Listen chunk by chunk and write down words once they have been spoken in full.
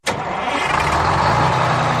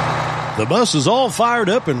The bus is all fired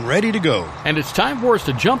up and ready to go. And it's time for us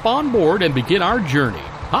to jump on board and begin our journey.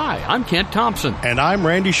 Hi, I'm Kent Thompson. And I'm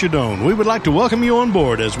Randy Shadoan. We would like to welcome you on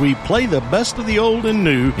board as we play the best of the old and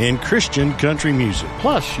new in Christian country music.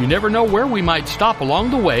 Plus, you never know where we might stop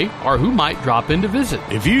along the way or who might drop in to visit.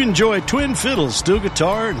 If you enjoy twin fiddles, steel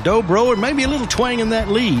guitar, and dobro, and maybe a little twang in that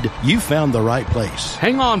lead, you found the right place.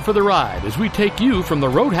 Hang on for the ride as we take you from the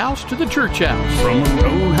roadhouse to the church house. From a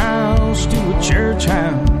roadhouse to a church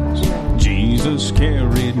house, Jesus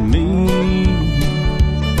carried me.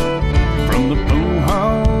 From the pool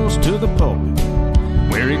house to the pulpit,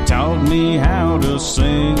 where he taught me how to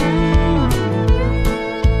sing.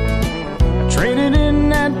 I traded in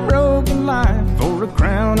that broken life for a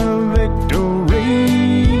crown of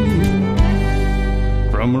victory.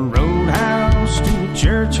 From a roadhouse to a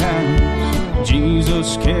church house,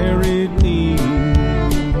 Jesus carried me.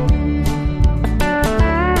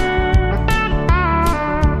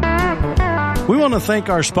 We want to thank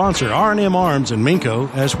our sponsor, R&M Arms in Minco,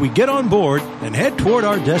 as we get on board and head toward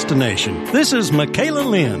our destination. This is Michaela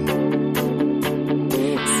Lynn.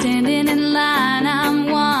 Standing in line, I'm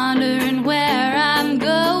wondering where I'm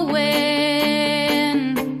going.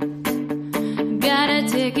 Got a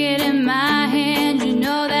ticket in my hand, you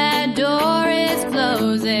know that door is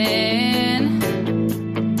closing.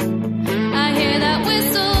 I hear that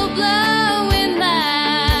whistle blowing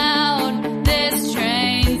loud. This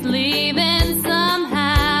train's leaving.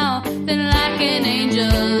 An angel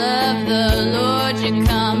of the Lord, you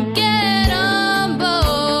come get on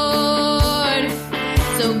board.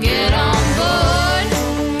 So get on board,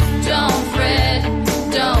 don't fret,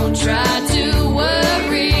 don't try to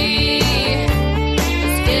worry.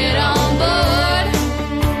 Just get on board,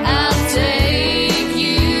 I'll take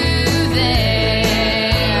you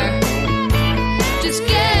there. Just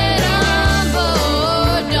get on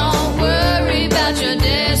board, don't worry about your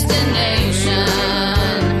destination.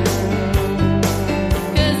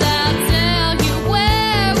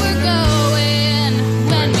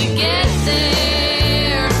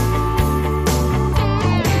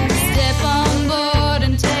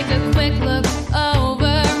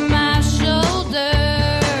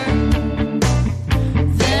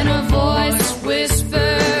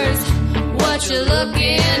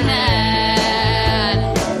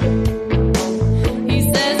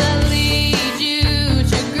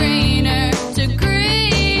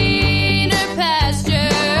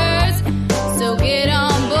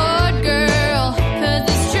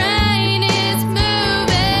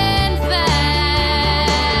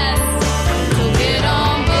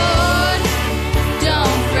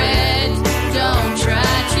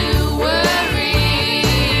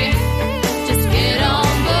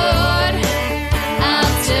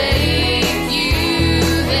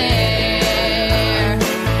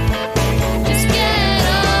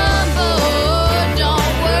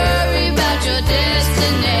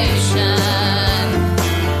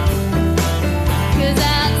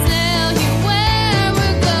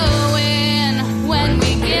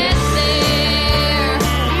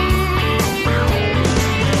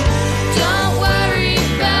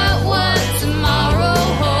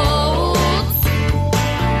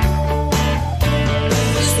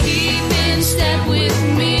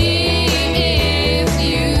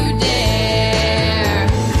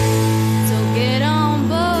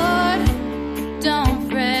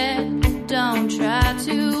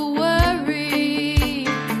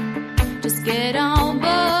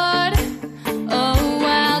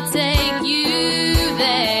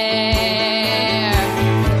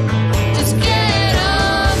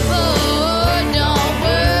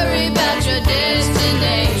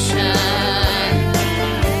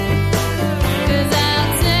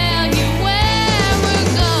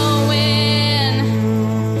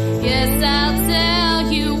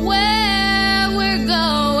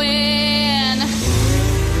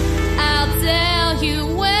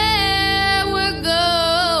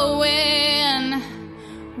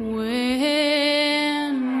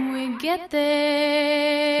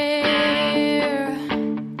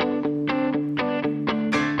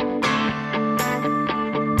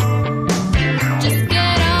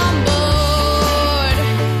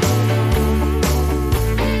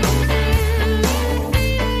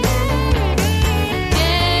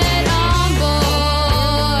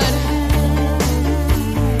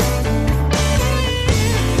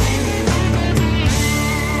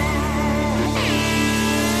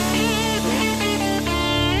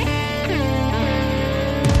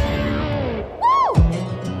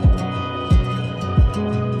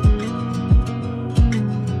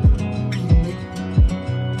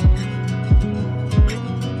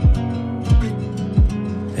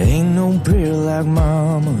 Ain't no prayer like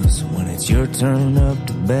mama's when it's your turn up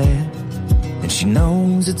to bat. And she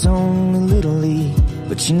knows it's only Little League,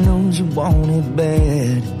 but she knows you want it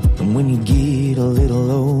bad. And when you get a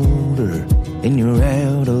little older and you're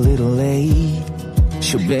out a little late,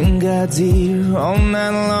 she'll bend God's ear all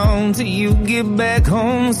night long till you get back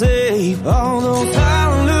home safe. All those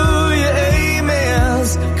hallelujah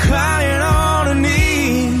amens, crying on her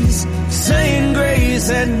knees, saying grace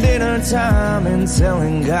at dinner time and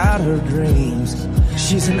telling God her dreams.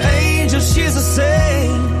 She's an angel, she's a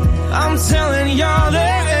saint. I'm telling y'all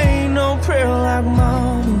there ain't no prayer like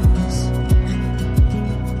mama's.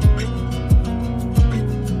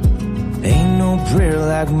 Ain't no prayer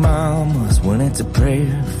like mama's when it's a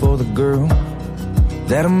prayer for the girl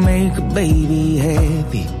that'll make a baby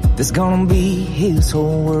happy, that's gonna be his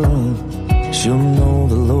whole world. She'll know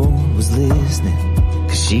the Lord was listening,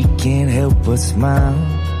 'cause she can't help but smile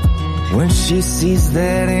when she sees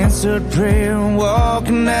that answered prayer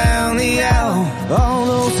walking down the aisle. All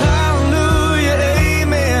those hallelujah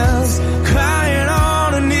amens, crying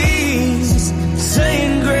on her knees,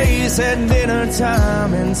 saying grace at dinner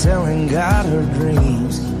time and telling God her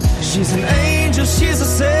dreams. She's an angel, she's a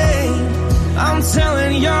saint. I'm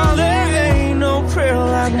telling y'all there ain't no prayer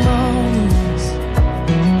like mama's.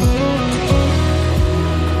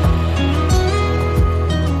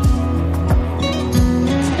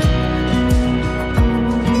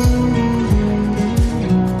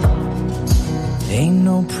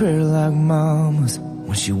 Prayer like mama's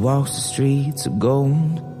when she walks the streets of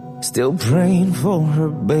gold, still praying for her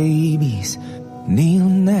babies,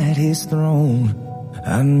 kneeling at his throne.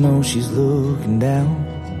 I know she's looking down,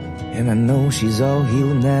 and I know she's all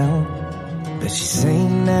healed now, but she's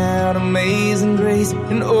singing out Amazing Grace,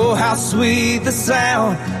 and oh how sweet the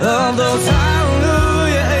sound of those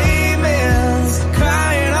hallelujah amens,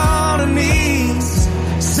 crying on her knees,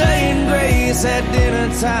 saying grace at dinner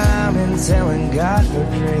time and telling God her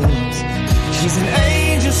dreams. She's an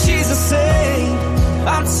angel, she's a saint.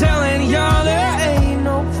 I'm telling y'all there ain't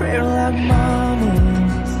no prayer like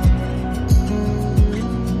mama's.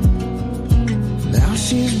 Now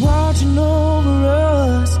she's watching over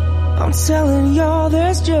us. I'm telling y'all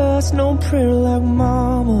there's just no prayer like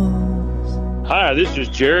mama's. Hi, this is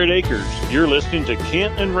Jared Akers. You're listening to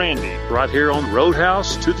Kent and Randy Right here on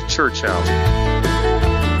Roadhouse to the Church House.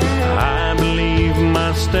 I believe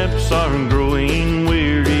my steps are growing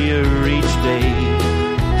wearier each day.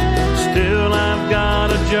 Still I've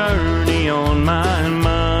got a journey on my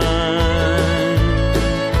mind.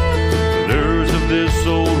 Lures of this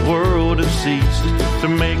old world have ceased to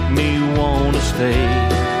make me want to stay.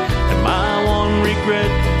 And my one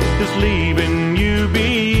regret is leaving you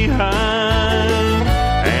behind.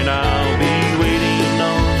 And I'll be waiting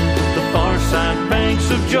on the far side banks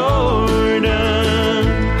of Jordan.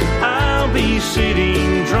 Be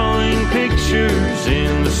sitting drawing pictures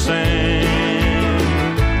in the sand.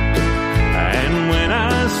 And when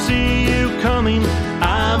I see you coming,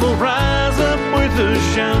 I will rise up with a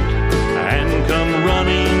shout and come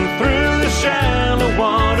running through the shallow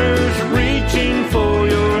waters, reaching for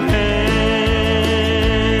your hand.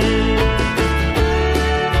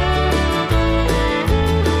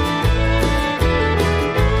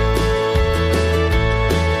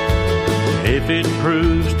 If it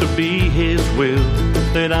proves to be His will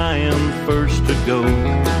that I am first to go,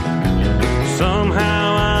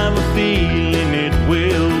 somehow I've a feeling it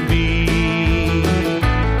will be.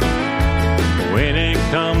 When it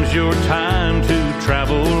comes your time to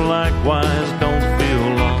travel, likewise don't feel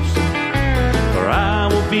lost, for I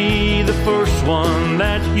will be the first one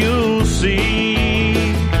that you'll see.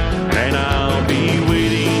 And I'll be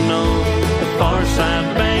waiting on the far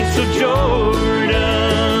side banks of Jordan.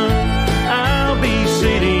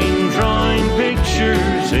 Sitting, drawing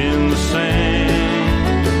pictures in the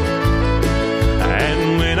sand.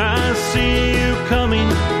 And when I see you coming,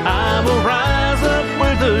 I will rise up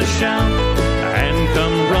with a shout and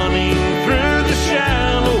come running through the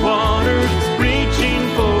shallow waters, reaching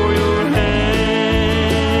for your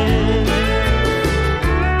hand.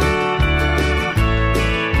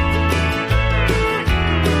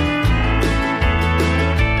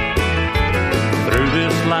 Through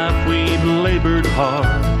this life we've labored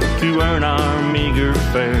hard to earn our meager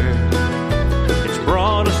fare. It's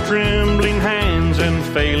brought us trembling hands and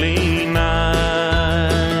failing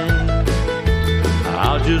eyes.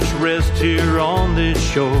 I'll just rest here on this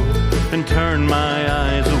shore and turn my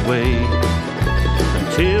eyes away.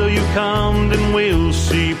 Until you come, then we'll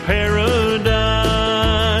see paradise.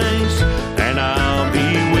 And I'll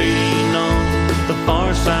be waiting on the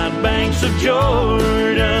far side banks of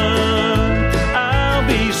Jordan. I'll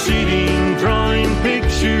be sitting, drawing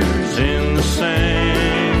pictures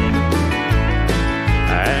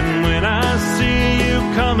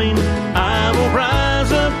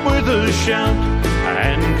shout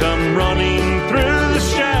and come running through the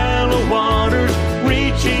shallow waters,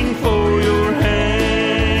 reaching for your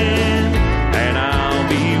hand. And I'll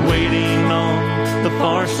be waiting on the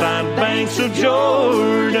far side banks of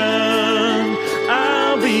Jordan.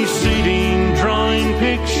 I'll be sitting, drawing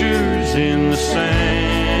pictures in the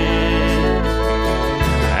sand.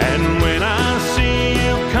 And when I see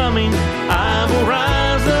you coming, I will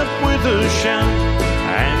rise up with a shout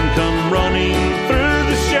and come running through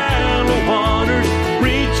the shallow waters,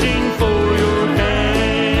 reaching for your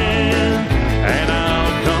hand. And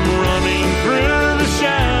I'll come running through the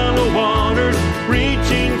shallow waters,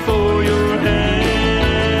 reaching for your hand.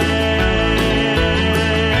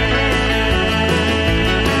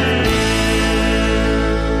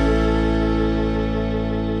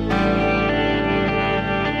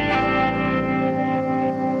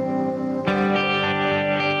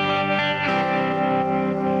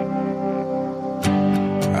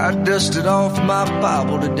 I dusted off my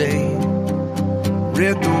Bible today,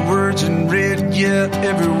 read the words and read, yeah,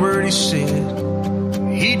 every word he said.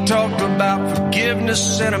 He talked about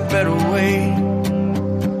forgiveness and a better way.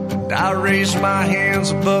 And I raised my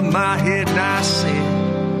hands above my head and I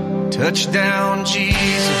said, touchdown,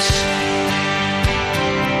 Jesus.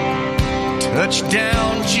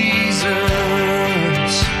 Touchdown, Jesus.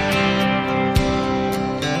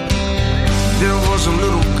 There was a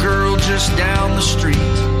little girl just down the street.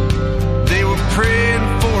 They were praying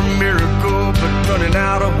for a miracle, but running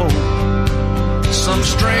out of hope. Some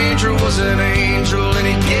stranger was an angel, and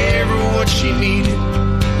he gave her what she needed.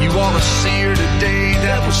 You ought to see her today,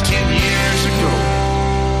 that was 10 years ago.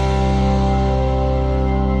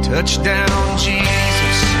 Touchdown,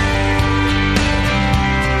 Jesus.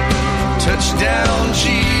 Touchdown,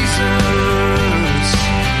 Jesus.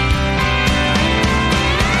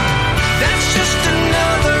 That's just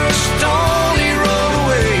another stone he rolled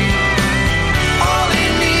away. All he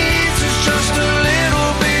needs is just a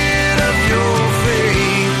little bit of your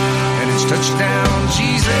faith. And it's touchdown,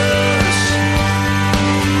 Jesus.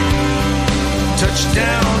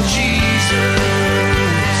 Touchdown,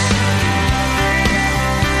 Jesus.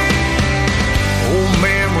 Old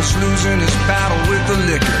man was losing his battle with the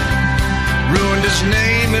liquor, ruined his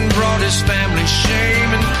name and brought his family shame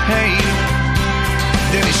and pain.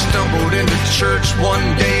 Then he stumbled into church one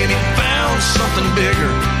day and he found something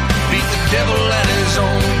bigger. Beat the devil at his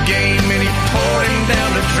own game and he poured him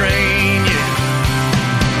down the drain. Yeah.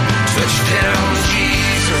 Touchdown,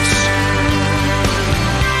 Jesus.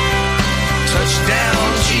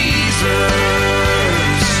 Touchdown, Jesus.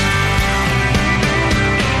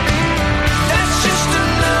 That's just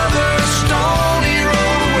another stone he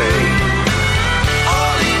rolled away.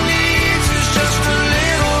 All he needs is just a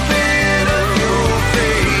little bit of your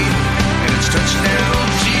faith. And it's touchdown,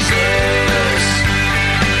 Jesus.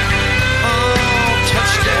 Oh,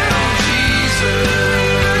 touchdown, Jesus.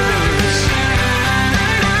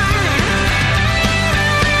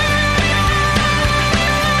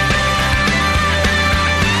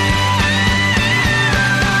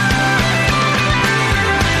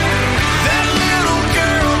 That little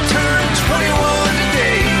girl turned 21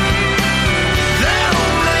 today. That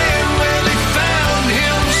old man, well, he found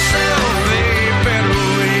himself a better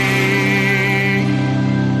way.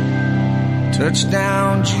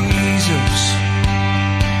 Touchdown, Jesus.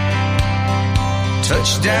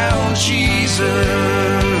 Touchdown, Jesus.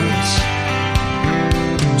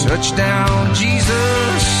 Touchdown,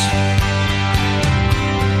 Jesus.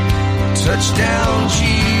 Touchdown,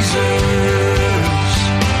 Jesus.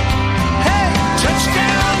 Hey,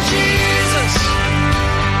 touchdown, Jesus.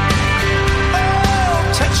 Oh,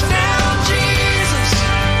 touchdown, Jesus.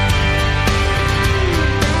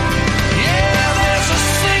 Yeah, there's a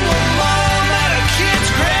single mom at a kid's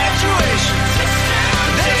graduation.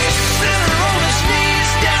 There's a sinner on his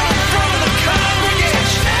knees down in front of the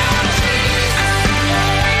congregation.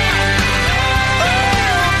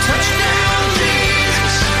 Oh, touchdown,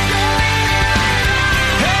 Jesus.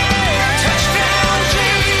 Hey, touchdown,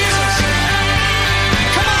 Jesus.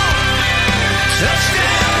 Come on.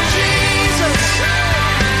 Touchdown, Jesus.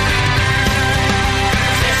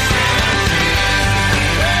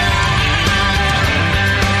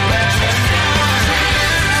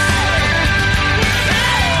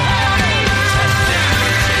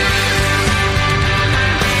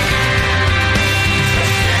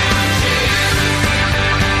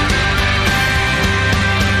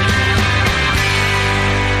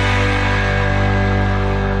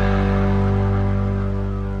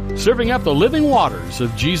 Serving up the living waters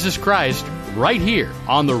of Jesus Christ right here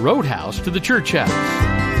on the Roadhouse to the Church House.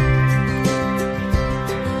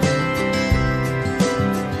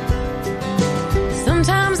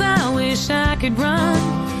 Sometimes I wish could run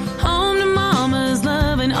home to Mama's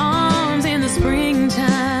loving arms in the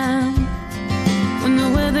springtime when the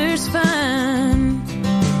weather's fine.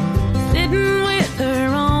 Sitting with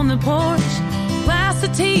her on the porch, glass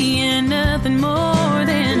of tea and nothing more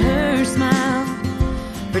than her smile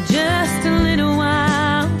for just a little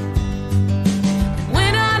while.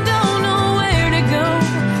 When I don't know where to go,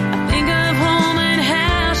 I think of home and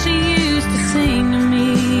how she used to sing to me.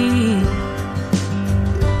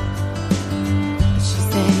 She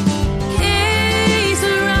said, "Que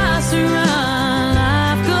sera, sera,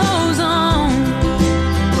 life goes on.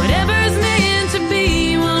 Whatever's meant to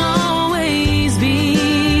be will always be.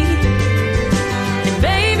 And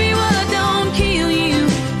baby, what don't kill you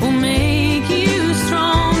will make you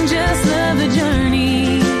strong. Just love the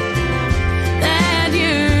journey that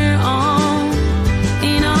you're on.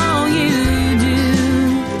 In all you do,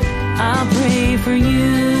 I'll pray for you."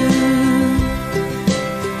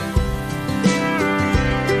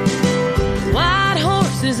 White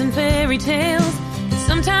horses and fairy tales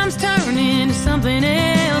sometimes turn into something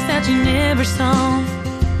else that you never saw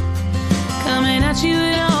coming at you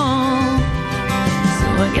at all. So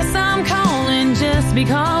I guess I'm calling just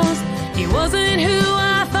because he wasn't who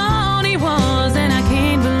I thought he was, and I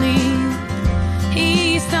can't believe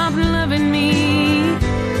he stopped loving me.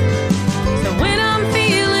 So when I'm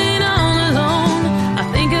feeling all alone, I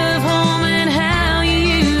think of home and how you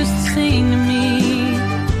used to sing to me.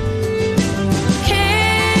 Que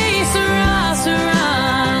sera, sera,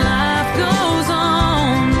 life goes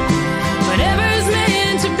on. Whatever's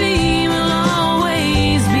meant to be will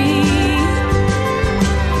always be.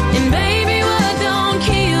 And baby, what don't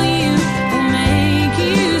kill you will make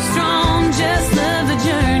you strong. Just love the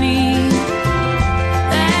journey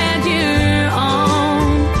that you're on.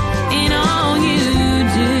 In all you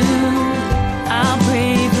do, I'll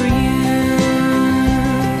pray for you.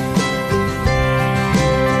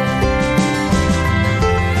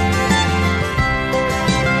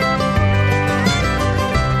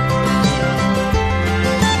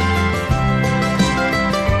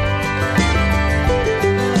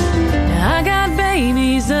 I got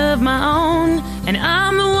babies of my own, and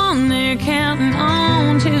I'm the one they're counting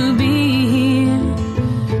on to be here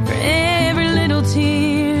for every little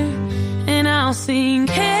tear. And I'll sing,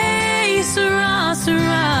 "Que sera,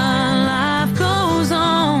 sera, life goes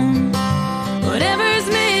on. Whatever's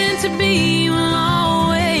meant to be will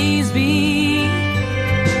always be.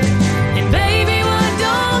 And baby, what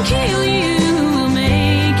don't kill you will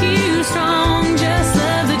make you strong. Just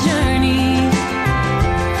love the journey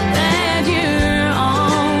that you're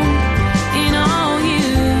on. In all you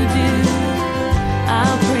do,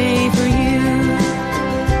 I'll pray for you.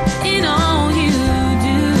 In all you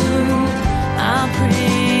do, I'll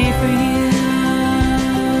pray for you."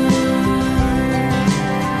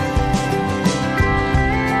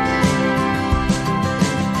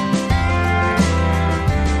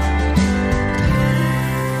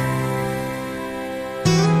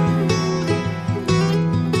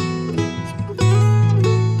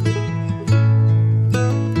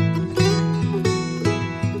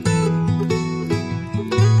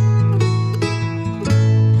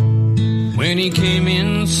 When he came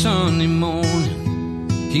in Sunday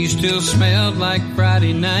morning, he still smelled like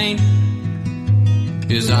Friday night.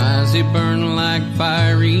 His eyes, they burned like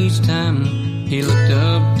fire each time he looked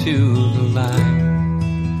up to the light.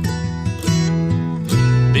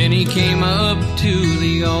 Then he came up to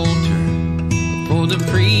the altar before the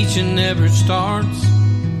preaching ever starts,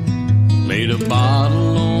 laid a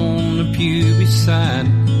bottle on the pew beside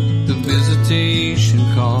the visitation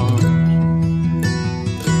card.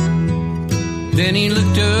 Then he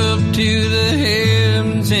looked up to the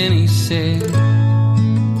heavens and he said,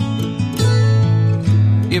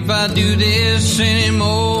 "If I do this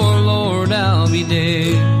anymore, Lord, I'll be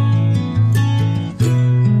dead."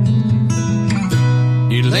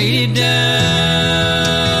 He laid it down,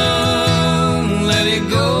 let it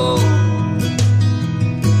go,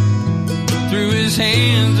 threw his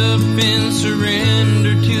hands up in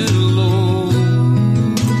surrender to the Lord.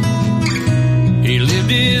 He lived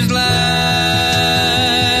his life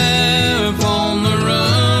on the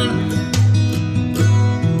run.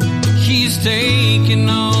 He's taken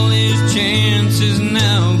all his chances,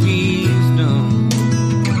 now he's done.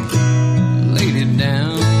 Laid it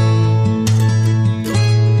down.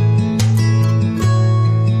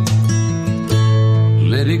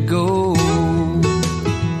 Let it go.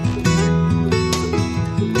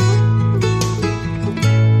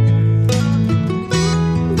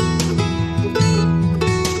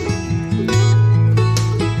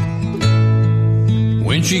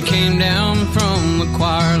 When she came down from the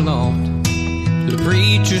choir loft, the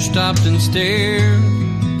preacher stopped and stared.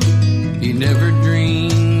 He never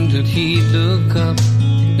dreamed that he'd look up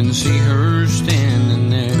and see her standing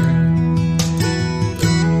there.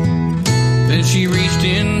 Then she reached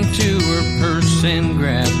into her purse and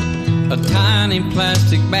grabbed a tiny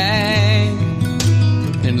plastic bag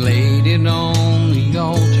and laid it on the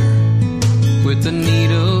altar with the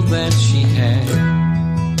needle that she had.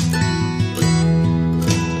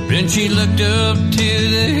 Then she looked up to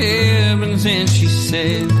the heavens and she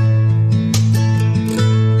said,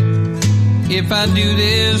 if I do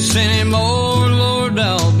this anymore, Lord,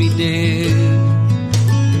 I'll be dead.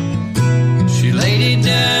 She laid it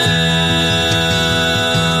down,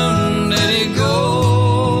 let it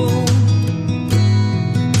go,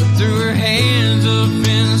 threw her hands up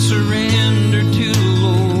in surrender to the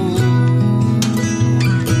Lord.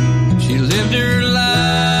 She lived her life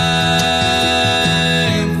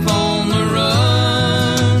on the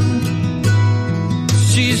run.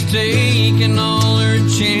 She's taken all her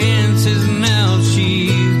chances, now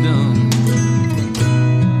she's done.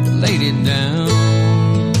 Laid it down.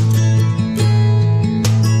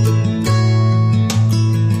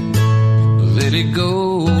 Let it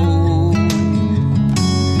go.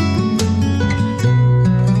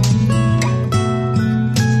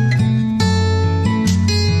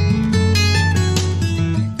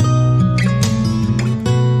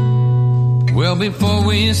 Well, before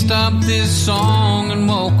we stop this song and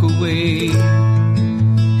walk away,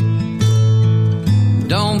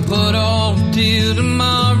 don't put off till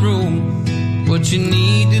tomorrow what you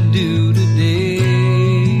need to do today.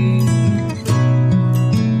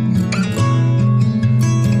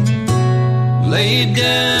 Lay it down,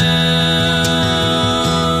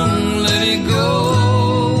 let it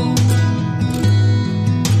go.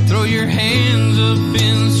 Throw your hands up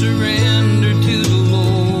in surrender to the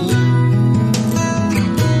Lord.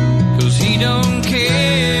 'Cause He don't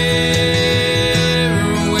care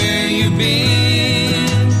where you've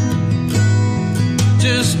been.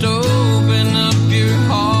 Just open up your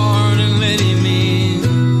heart and let Him in.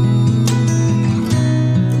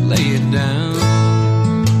 Lay it down.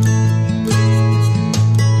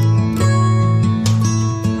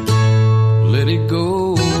 Let it go.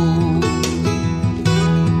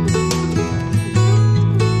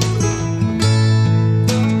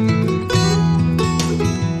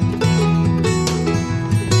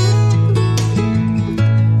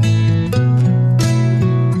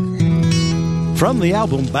 From the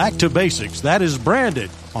album Back to Basics, that is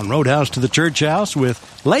Branded on Roadhouse to the Church House with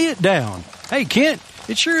Lay It Down. Hey, Kent,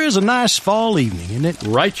 it sure is a nice fall evening, isn't it?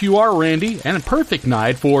 Right you are, Randy, and a perfect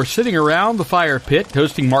night for sitting around the fire pit,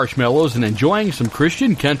 toasting marshmallows, and enjoying some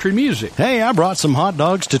Christian country music. Hey, I brought some hot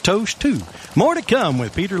dogs to toast, too. More to come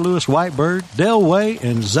with Peter Lewis Whitebird, Del Way,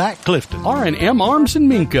 and Zach Clifton. R&M Arms in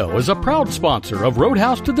Minco is a proud sponsor of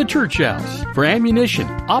Roadhouse to the Church House. For ammunition,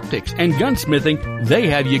 optics, and gunsmithing, they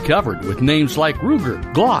have you covered with names like Ruger,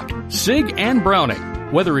 Glock, SIG, and Browning.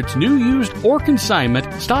 Whether it's new, used, or consignment,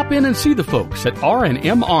 stop in and see the folks at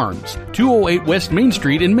R&M Arms, 208 West Main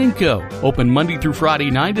Street in Minco. Open Monday through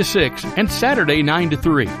Friday 9 to 6 and Saturday 9 to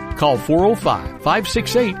 3. Call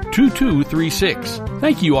 405-568-2236.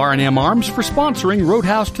 Thank you, R&M Arms, for sponsoring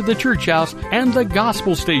Roadhouse to the Church House and the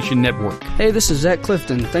Gospel Station Network. Hey, this is Zach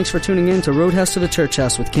Clifton. Thanks for tuning in to Roadhouse to the Church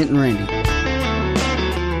House with Kent and Randy.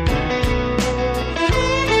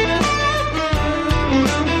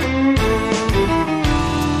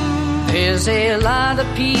 There's a lot of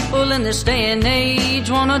people in this day and age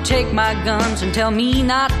wanna take my guns and tell me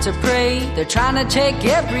not to pray. They're trying to take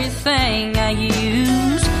everything I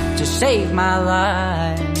use to save my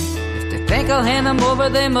life. If they think I'll hand them over,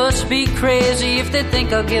 they must be crazy. If they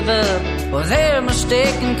think I'll give up, well, they're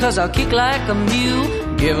mistaken, 'cause I'll kick like a mule,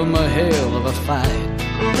 give them a hell of a fight.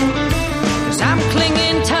 'Cause I'm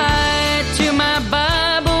clinging tight to my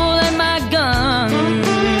Bible and my guns.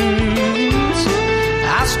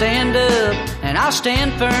 I'll stand up and I'll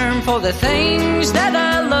stand firm for the things that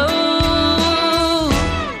I love.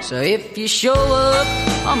 So if you show up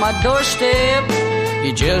on my doorstep,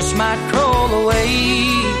 you just might crawl away,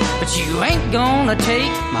 but you ain't gonna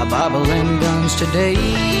take my Bible and guns today.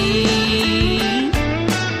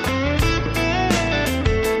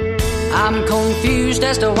 I'm confused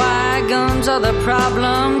as to why guns are the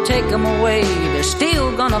problem. Take them away, they're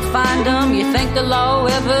still gonna find them. You think the law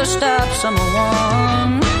ever stops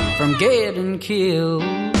someone from getting killed?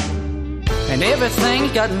 And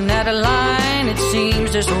everything's gotten out of line. It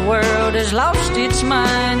seems this world has lost its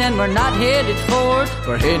mind, and we're not headed forward,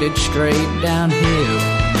 we're headed straight downhill.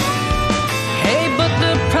 Hey, but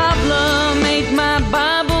the problem ain't my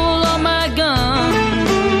Bible or my guns.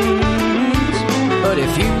 But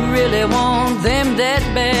if you really want them,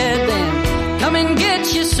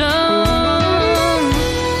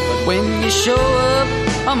 show up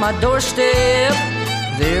on my doorstep,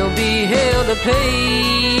 there'll be hell to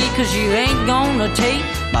pay, 'cause you ain't gonna take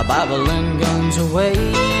my Bible and guns away.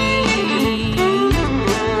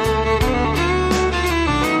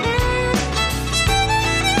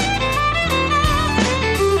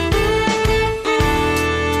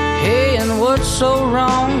 Hey, and what's so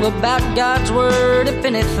wrong about God's word? If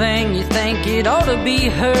anything, you think it ought to be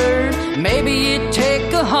heard. Maybe you take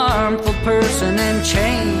a harmful person and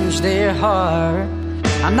change their heart.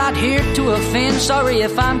 I'm not here to offend, sorry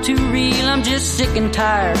if I'm too real. I'm just sick and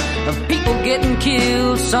tired of people getting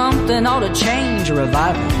killed. Something ought to change, a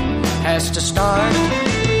revival has to start.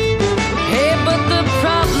 Hey, but the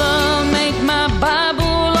problem ain't my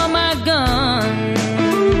Bible or my guns.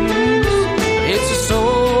 It's a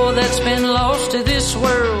soul that's been lost to this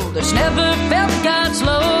world, that's never felt God's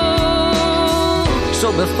love. So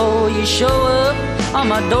before you show up on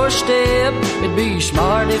my doorstep, it'd be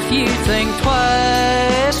smart if you think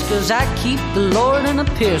twice, 'cause I keep the Lord and a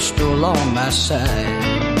pistol on my side.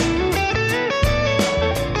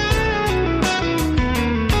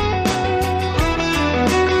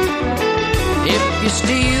 If you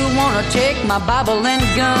still wanna take my Bible and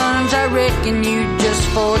guns, I reckon you just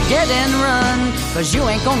forget and run, 'cause you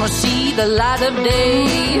ain't gonna see the light of day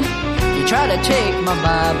if you try to take my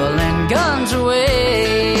Bible and guns away.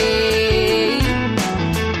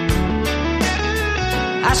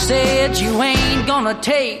 I said you ain't gonna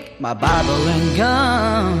take my Bible and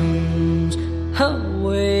guns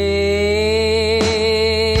away.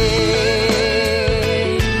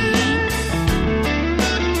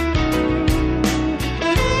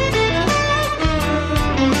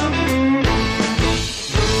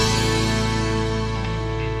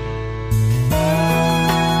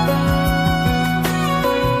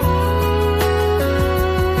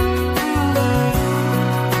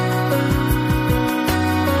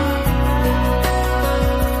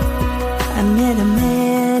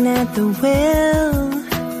 The well,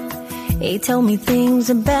 he told me things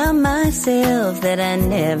about myself that I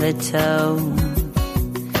never told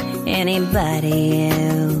anybody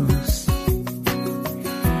else.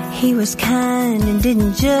 He was kind and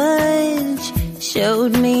didn't judge,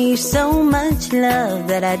 showed me so much love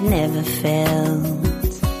that I'd never felt.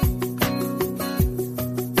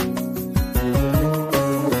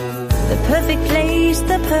 The perfect place,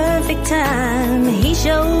 the perfect time, he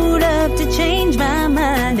showed up to change my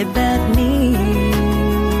mind about me.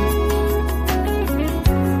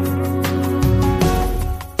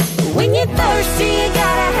 When you're thirsty, you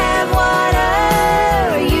gotta have water.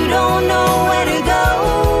 You don't know where to go.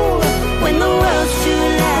 When the world's too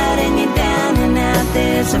loud and you're down and out,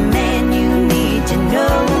 there's a man you need to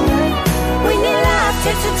know. When your life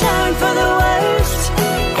takes a turn for the worst,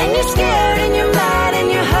 and you're scared and you're mad and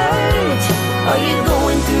you're hurt, or you're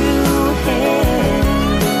going through hell,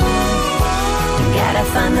 you gotta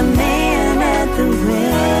find the man at the well.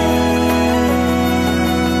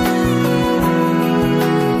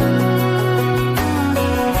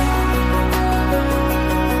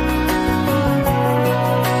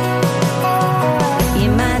 You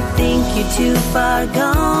might think you're too far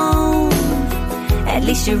gone, at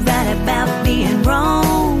least you're right about being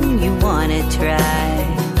wrong. You wanna try,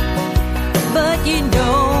 but you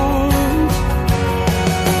don't.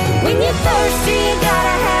 When you're thirsty, you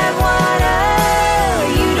gotta have water.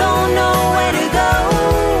 You don't know where to go.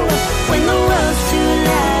 When the world's too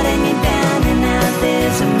loud and you're down and out,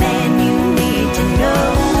 there's a man you need to know.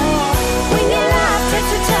 When your life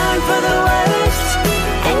takes a turn for the worst,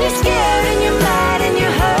 and you're scared and you're mad and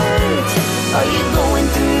you're hurt, or you're going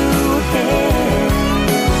through hell,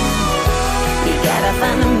 you gotta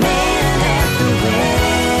find a man at the well.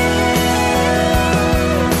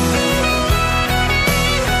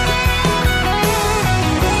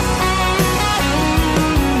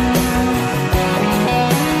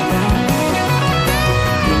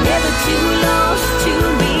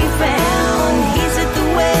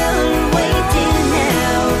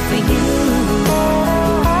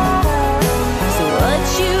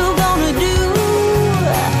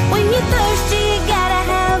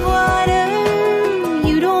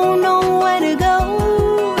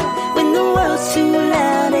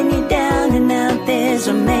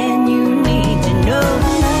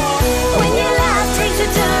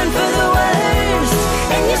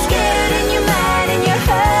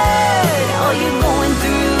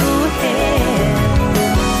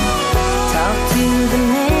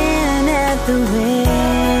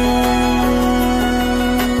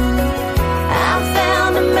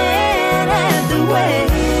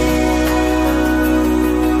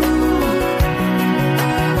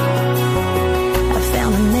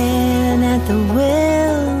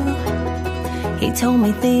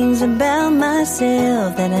 things about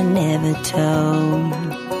myself that I never told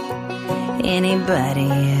anybody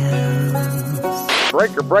else.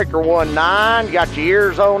 Breaker 19, got your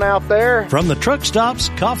ears on out there? From the truck stops,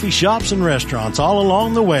 coffee shops, and restaurants all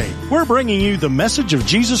along the way, we're bringing you the message of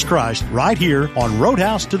Jesus Christ right here on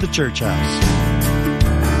Roadhouse to the Church House.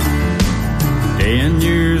 10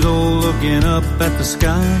 years old, looking up at the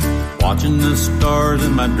sky, watching the stars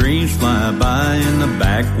and my dreams fly by in the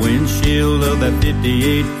back windshield of that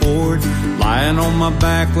 58 Ford, lying on my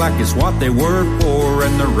back like it's what they were for,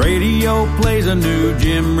 and the radio plays a new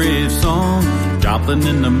Jim Reeves song. Joplin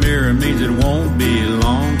in the mirror means it won't be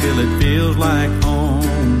long till it feels like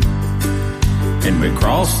home. And we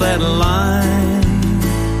cross that line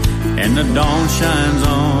and the dawn shines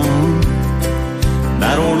on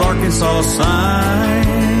that old Arkansas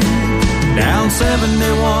sign down 71.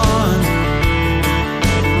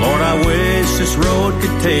 Lord, I wish this road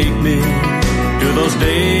could take me to those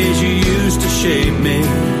days you used to shape me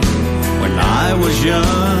when I was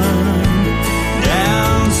young.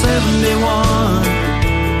 Down 71,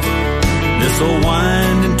 this old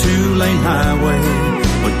winding two-lane highway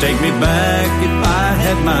would take me back if I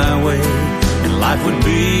had my way, and life would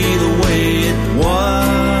be the way it was.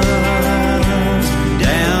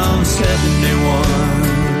 Down 71.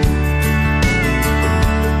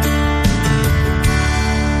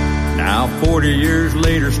 Now 40 years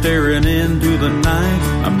later, staring into the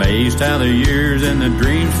night, amazed how the years and the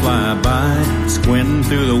dreams fly by, squinting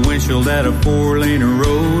through the windshield at a four-lane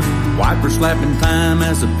road, wiper slapping time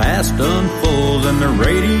as the past unfolds, and the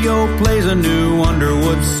radio plays a new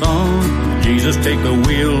Underwood song. Jesus, take the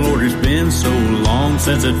wheel, Lord, it's been so long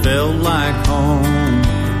since it felt like home.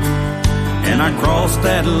 And I crossed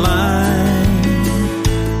that line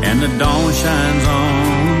and the dawn shines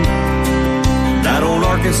on that old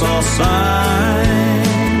Arkansas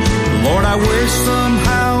sign. Lord, I wish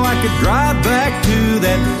somehow I could drive back to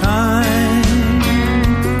that time.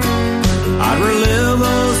 I'd relive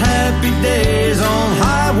those happy days on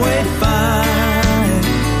Highway 5,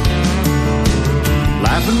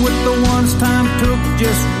 laughing with the ones time took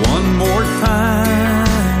just one more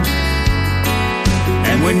time,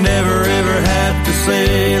 and we never ever have to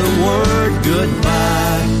say the word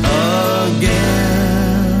goodbye again.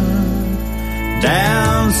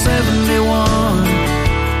 Down 71,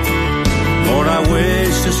 Lord, I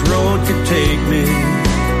wish this road could take me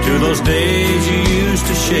to those days you used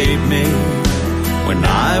to shape me when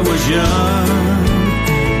I was young.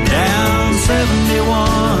 Down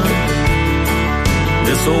 71,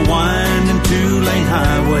 this old winding two-lane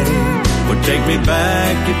highway would take me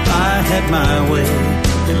back if I had my way,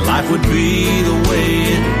 and life would be the way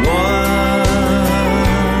it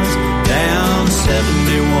was. Down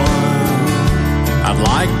 71. I'd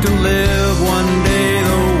like to live one day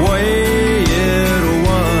the way it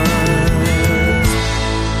was.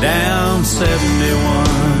 Down 71.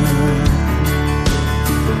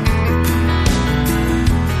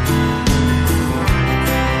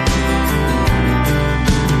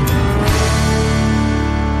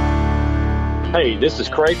 Hey, this is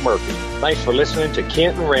Craig Murphy. Thanks for listening to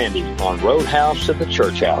Kent and Randy on Roadhouse to the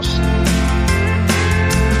Church House.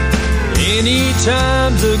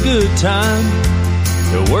 Anytime's a good time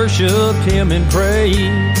to worship Him and pray.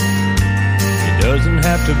 It doesn't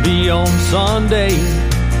have to be on Sunday,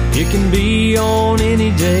 it can be on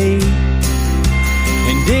any day.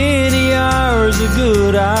 And any hour's a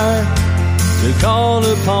good hour to call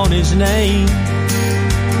upon His name.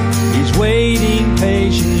 He's waiting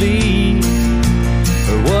patiently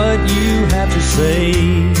for what you have to say.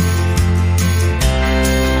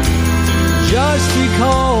 Just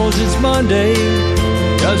because it's Monday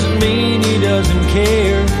doesn't mean He doesn't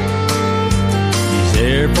care. He's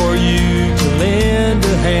there for you to lend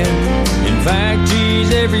a hand. In fact,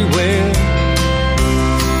 He's everywhere.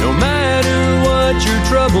 No matter what your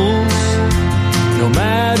troubles, no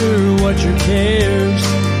matter what your cares,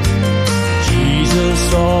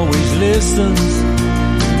 Jesus always listens.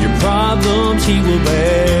 Your problems He will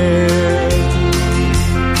bear.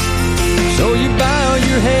 So you bow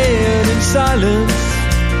your head in silence,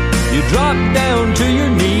 you drop down to your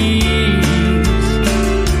knees,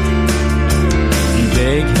 you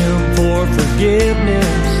beg Him for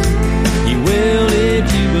forgiveness. He will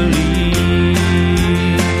if you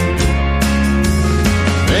believe.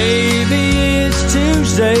 Maybe it's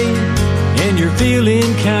Tuesday and you're feeling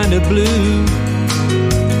kind of blue.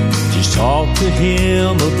 Just talk to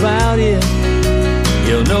Him about it,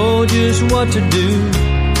 He'll know just what to do.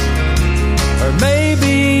 Or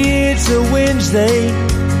maybe it's a Wednesday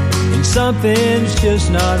and something's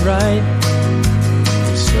just not right.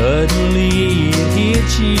 Suddenly it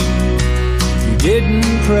hits you, you didn't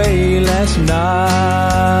pray last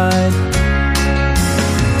night.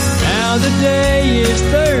 Now the day is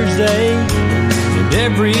Thursday and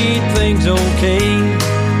everything's okay.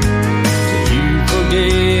 So you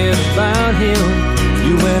forget about him.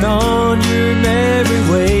 You went on your merry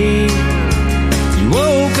way. You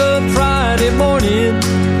woke up Friday morning,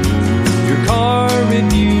 your car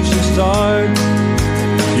refused to start.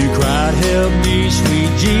 You cried, help me,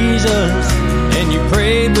 sweet Jesus, and you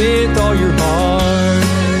prayed with all your heart.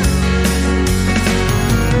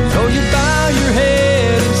 So you bow your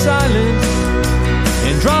head in silence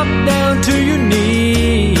and drop down to your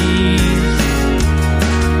knees.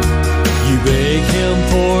 You beg him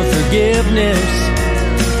for forgiveness.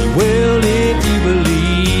 He will if you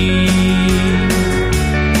believe.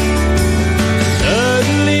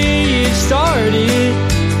 Suddenly it started.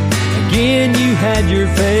 Again you had your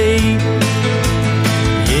faith.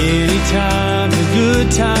 Anytime's a good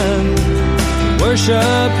time to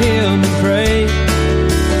worship him and pray.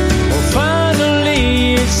 Well,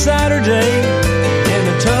 finally it's Saturday and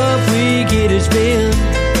a tough week it has been.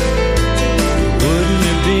 It wouldn't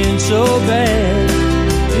have been so bad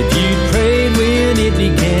if you'd prayed when it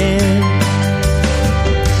began.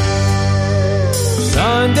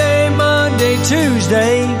 Sunday, Monday,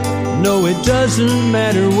 Tuesday, no, it doesn't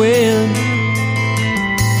matter when.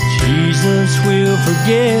 Jesus will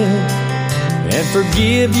forgive and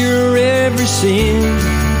forgive your every sin.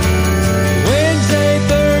 Wednesday,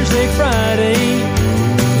 Thursday, Friday,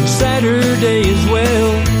 and Saturday as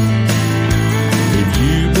well. If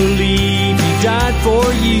you believe he died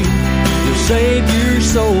for you, he'll save your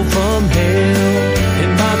soul from hell.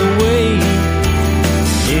 And by the way,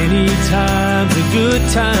 anytime's a good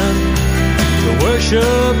time to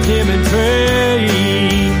worship him and pray.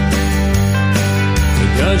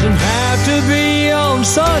 It doesn't have to be on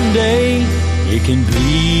Sunday, it can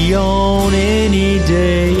be on any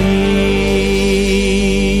day.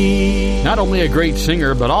 Not only a great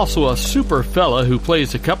singer, but also a super fella who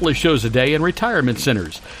plays a couple of shows a day in retirement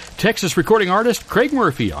centers. Texas recording artist Craig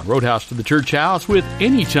Murphy on Roadhouse to the Church House with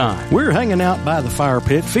Anytime. We're hanging out by the fire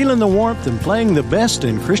pit, feeling the warmth and playing the best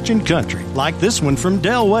in Christian country. Like this one from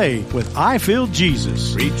Del Way with I Feel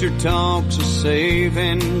Jesus. Preacher talks of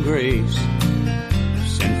saving grace,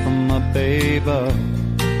 sent from up above.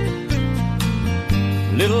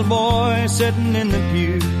 Little boy sitting in the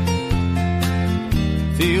pew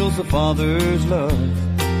feels the Father's love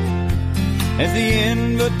as the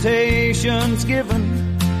invitation's given.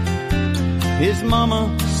 His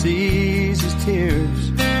mama sees his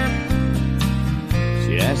tears.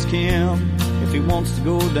 She asks him if he wants to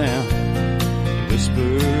go down. He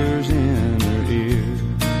whispers in her ear,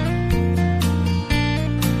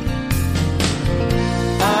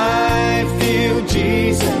 I feel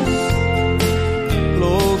Jesus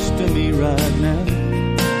close to me right now.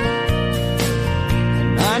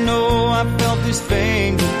 And I know I felt his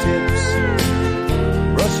fingertips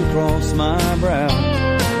brush across my brow.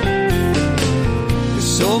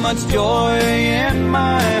 So much joy in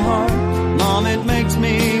my heart, Mom, it makes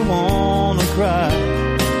me wanna cry.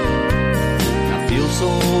 I feel so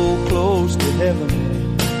close to heaven,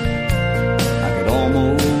 I could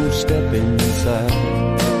almost step inside.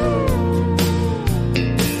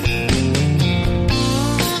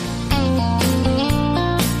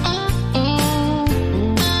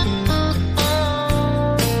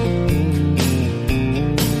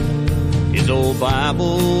 His old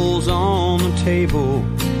Bible's on the table,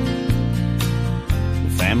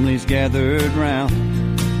 families gathered round.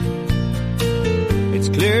 It's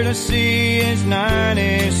clear to see his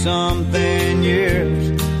 90-something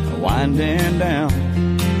years are winding down.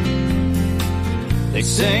 They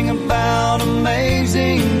sing about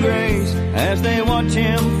amazing grace as they watch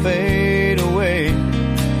him fade away.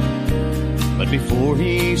 But before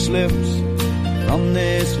he slips from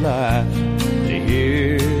this life, they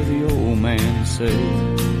hear the old man say,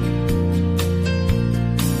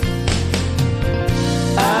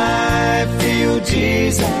 I feel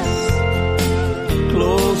Jesus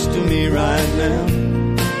close to me right now.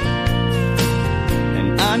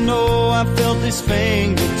 And I know I felt his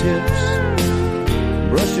fingertips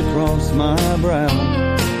brush across my brow.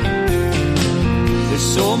 There's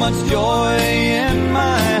so much joy in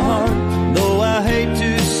my heart, though I hate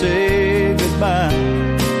to say goodbye.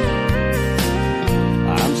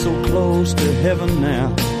 I'm so close to heaven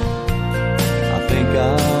now, I think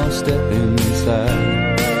I'll step inside.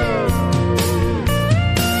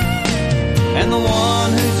 And the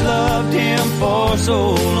one who's loved him for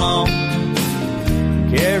so long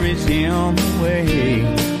carries him away.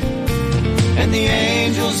 And the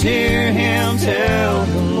angels hear him tell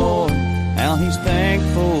the Lord how he's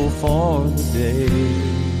thankful for the day.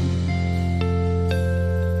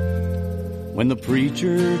 When the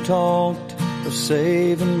preacher talked of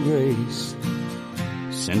saving grace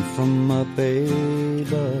sent from up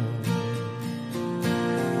above,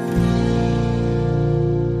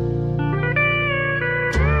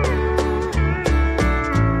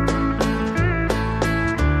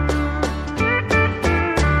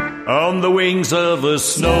 on the wings of a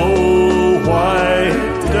snow-white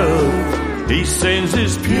dove, he sends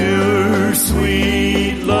his pure,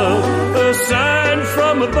 sweet love, a sign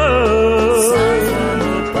from above.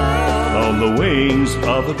 On the wings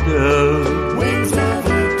of a dove,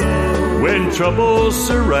 when troubles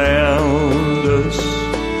surround us,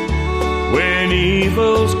 when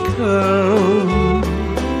evils come,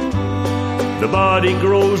 the body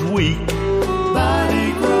grows weak,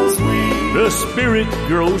 the spirit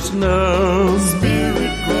grows numb.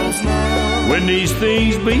 When these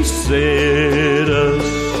things beset us,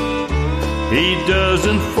 he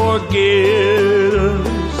doesn't forget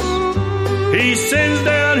us. He sends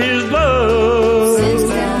down his love,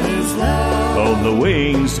 on the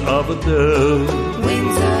wings of a dove,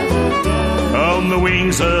 on the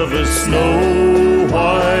wings of a snow-white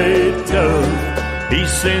dove. He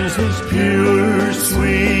sends his pure,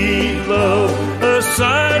 sweet love, a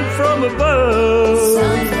sign from above,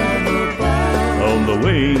 on the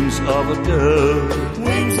wings of a dove.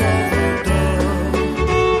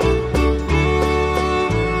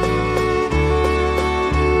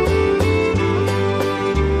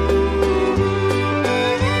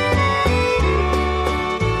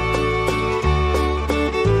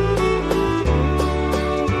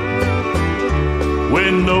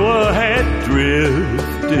 When Noah had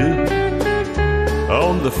drifted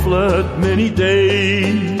on the flood many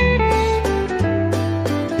days,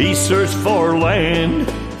 he searched for land,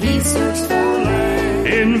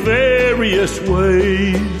 in various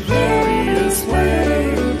ways.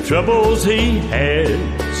 Troubles he had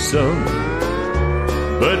some,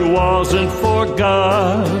 but wasn't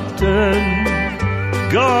forgotten.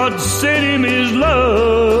 God sent him his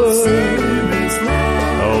love,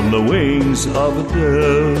 on the wings of a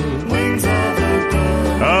dove,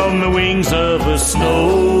 on the wings of a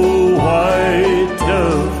snow-white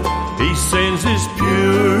dove. He sends his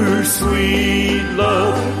pure, sweet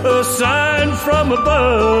love, a sign from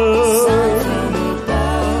above,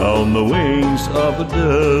 on the wings of a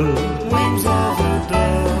dove,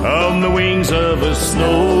 on the wings of a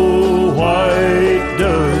snow-white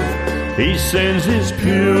dove. He sends his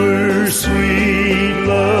pure, sweet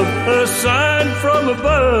love, a sign from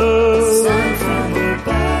above,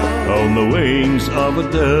 on the wings of a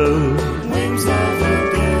dove,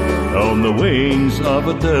 on the wings of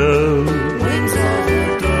a dove,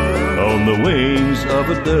 on the wings of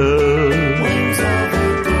a dove.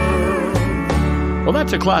 Well,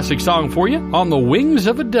 that's a classic song for you, On the Wings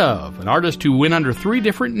of a Dove, an artist who went under 3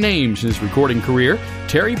 different names in his recording career: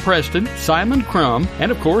 Terry Preston, Simon Crum,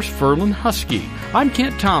 and of course, Ferlin Husky. I'm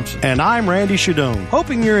Kent Thompson. And I'm Randy Shadoan.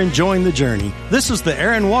 Hoping you're enjoying the journey. This is the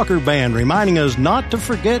Aaron Walker Band reminding us not to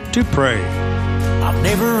forget to pray. I've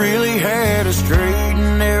never really had a straight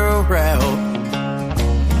and narrow route.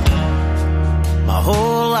 My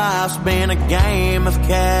whole life's been a game of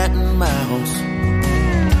cat and mouse.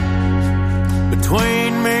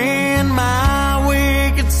 Between me and my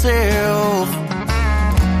wicked self,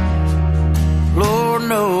 Lord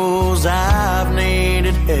knows I've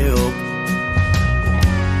needed help.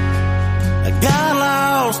 I got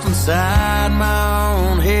lost inside my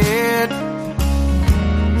own head.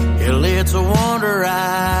 Hell, it's a wonder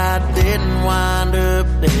I didn't wind up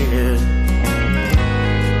dead.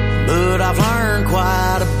 But I've learned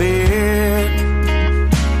quite a bit,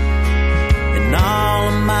 and all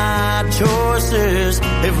of my choices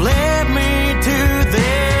have led me to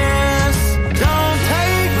this. Don't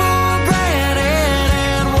take for granted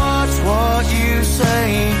and watch what you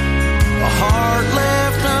say. A heart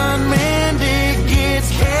left unmended gets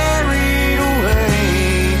carried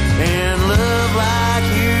away, and love like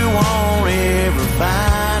you won't ever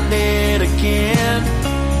find it again.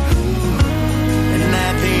 And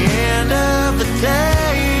at the end of the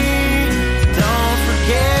day, don't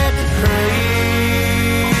forget to pray.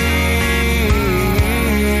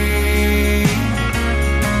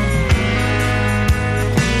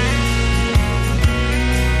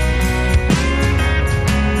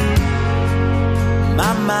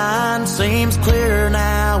 My mind seems clearer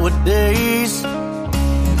nowadays.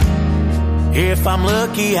 If I'm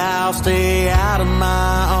lucky, I'll stay out of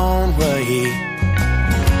my own way.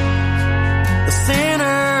 A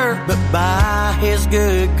sinner, but by His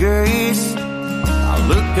good grace, I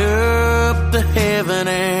look up to heaven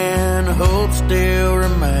and hope still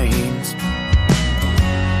remains.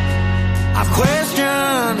 I've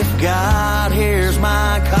questioned if God hears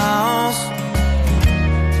my calls,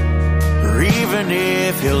 or even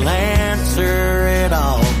if He'll answer it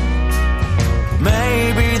all.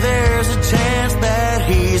 Maybe there's a chance that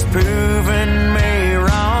He's proven me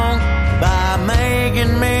wrong by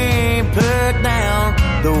making me put down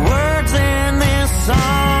the words in this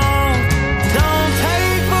song. Don't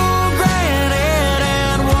take for granted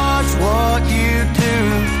and watch what you do.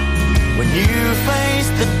 When you face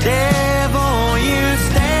the devil, you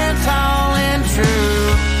stand tall and true,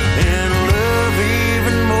 and love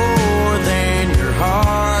even more than your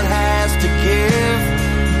heart has to give.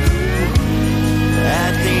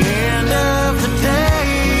 At the end of the day,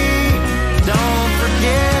 don't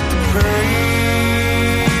forget to pray.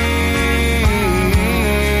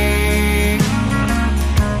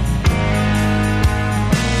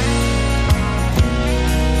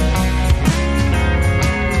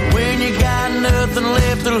 When you got nothing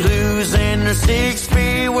left to lose and there's 6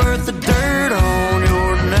 feet worth of dirt on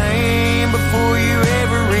your name before you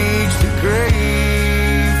ever reach the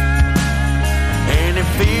grave, and it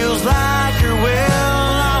feels like you're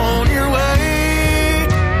well on your way,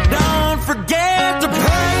 don't forget to pray.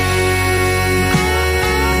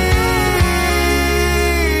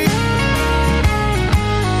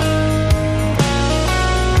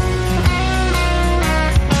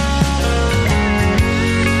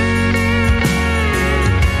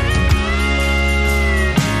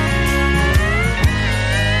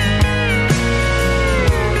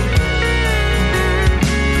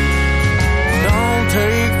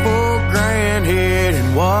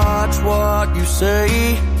 Watch what you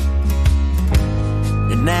say,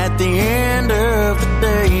 and at the end of the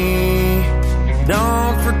day,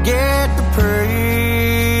 don't forget to pray.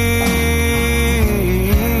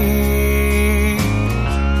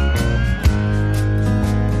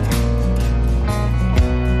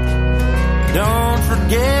 Don't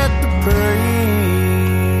forget to pray.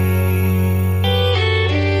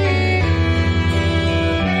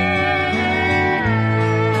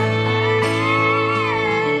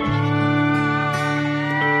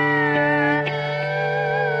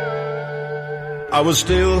 I was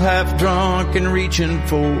still half drunk and reaching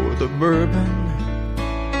for the bourbon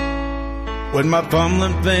when my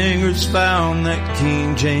fumbling fingers found that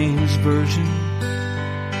King James Version.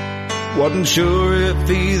 Wasn't sure if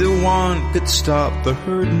either one could stop the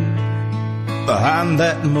hurting behind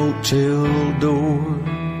that motel door.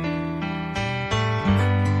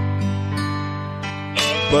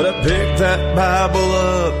 But I picked that Bible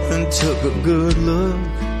up and took a good look.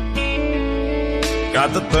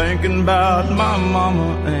 Got to thinking about my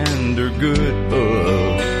mama and her good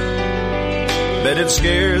book. Bet it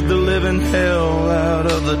scared the living hell out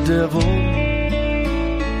of the devil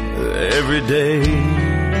every day.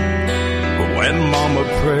 But when mama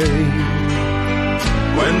prayed,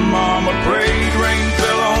 rain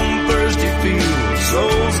fell on thirsty fields.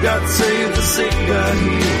 Souls got saved, the sick got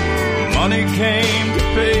healed. Money came to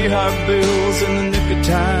pay our bills in the nick of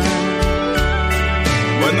time.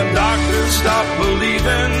 When the doctors stopped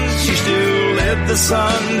believing, she still led the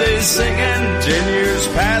Sunday singing. 10 years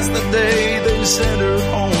past the day they sent her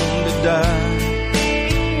home to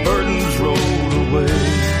die. Burdens rolled away.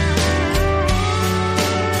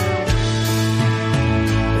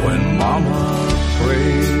 When mama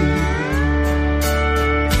prayed,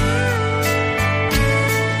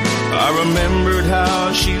 I remembered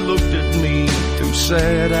how she looked at me through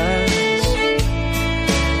sad eyes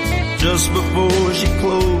just before she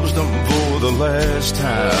closed them for the last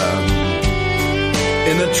time.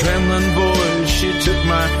 In a trembling voice, she took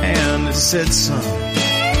my hand and said, son,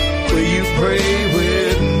 will you pray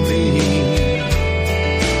with me?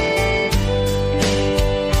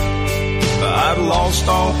 I'd lost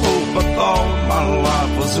all hope, I thought my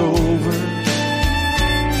life was over.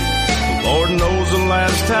 The Lord knows the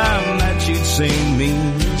last time that she'd seen me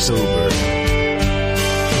sober.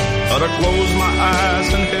 But I closed my eyes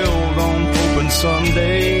and held on, hoping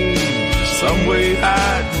someday, some way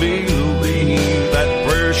I'd believe that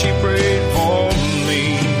prayer she prayed for me.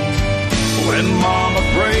 When mama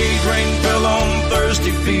prayed, rain fell on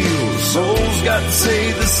thirsty fields. Souls got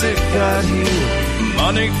saved, the sick got healed.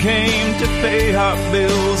 Money came to pay our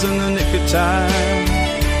bills in the nick of time.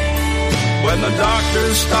 When the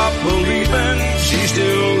doctors stopped believing, she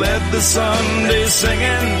still led the Sunday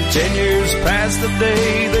singing. 10 years past the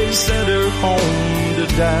day they sent her home to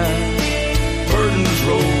die. Burdens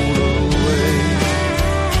rolled away.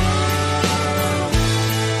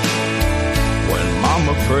 When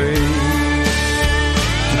mama prayed,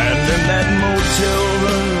 and in that motel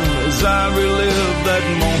room, as I relived that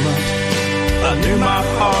moment, I knew my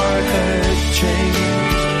heart had changed.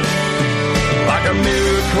 Like a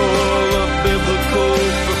miracle of biblical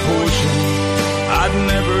proportion, I'd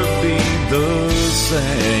never be the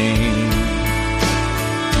same.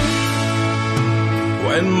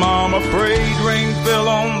 When Mama prayed, rain fell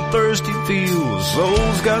on thirsty fields.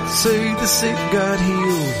 Souls got saved, the sick got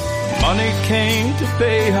healed. Money came to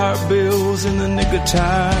pay our bills in the nick of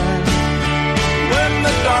time. When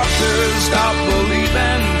the doctors stopped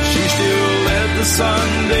believing, she still led the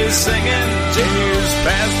Sunday singing. 10 years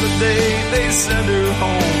past the day they sent her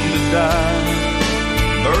home to die.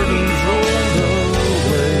 Burdens rolled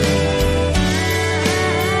away.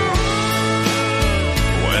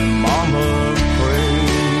 When Mama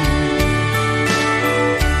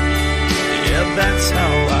that's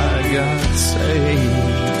how I got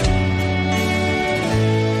saved.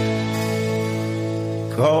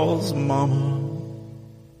 'Cause Mama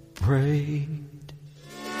prayed.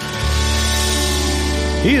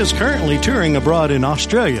 He is currently touring abroad in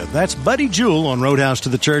Australia. That's Buddy Jewell on Roadhouse to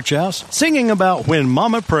the Church House, singing about When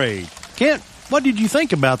Mama Prayed. Kent, what did you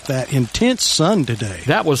think about that intense sun today?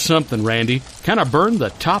 That was something, Randy. Kind of burned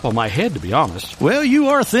the top of my head, to be honest. Well, you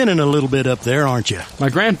are thinning a little bit up there, aren't you? My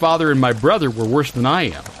grandfather and my brother were worse than I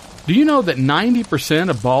am. Do you know that 90%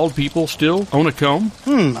 of bald people still own a comb?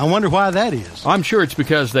 I wonder why that is. I'm sure it's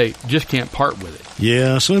because they just can't part with it.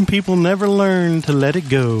 Yeah, some people never learn to let it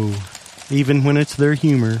go, even when it's their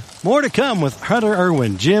humor. More to come with Hunter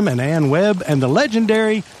Irwin, Jim and Ann Webb, and the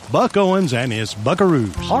legendary Buck Owens and his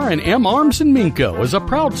Buckaroos. R&M Arms in Minco is a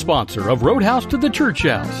proud sponsor of Roadhouse to the Church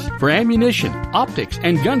House. For ammunition, optics,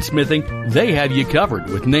 and gunsmithing, they have you covered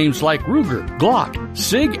with names like Ruger, Glock,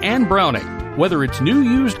 SIG, and Browning. Whether it's new,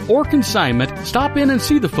 used, or consignment, stop in and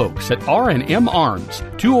see the folks at R&M Arms,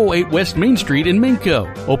 208 West Main Street in Minco.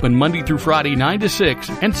 Open Monday through Friday 9 to 6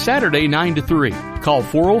 and Saturday 9 to 3. Call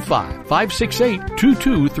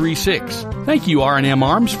 405-568-2236. Thank you, R&M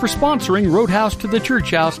Arms, for sponsoring Roadhouse to the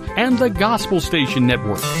Church House and the Gospel Station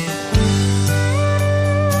Network.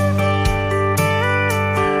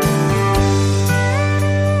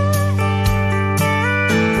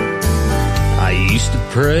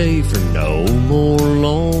 Pray for no more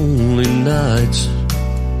lonely nights,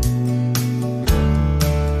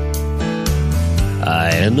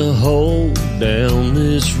 and to hold down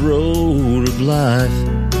this road of life,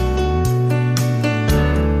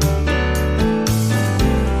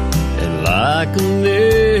 and like a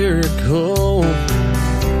miracle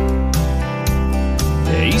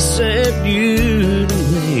He sent you to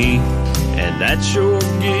me, and that sure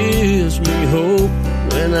gives me hope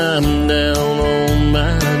when I'm down on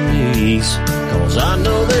my knees. 'Cause I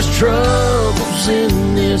know there's troubles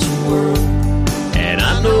in this world, and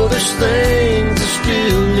I know there's things that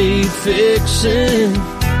still need fixing.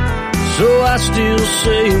 So I still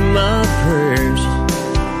say my prayers.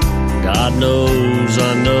 God knows,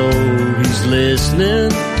 I know He's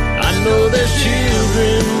listening. I know there's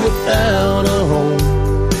children without a home,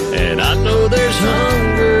 and I know there's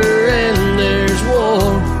hunger and there's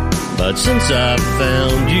war. But since I've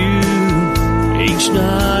found you, each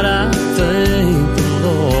night I thank the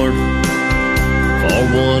Lord for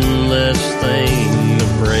one less thing to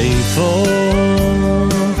pray for.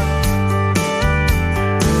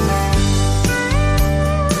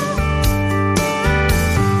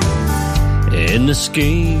 In the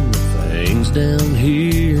scheme of things down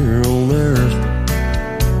here on earth,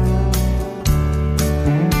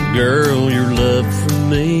 girl, your love for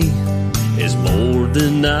me is more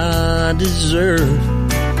than I deserve.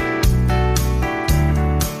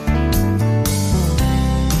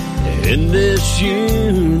 In this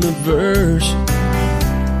universe,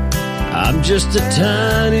 I'm just a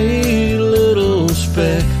tiny little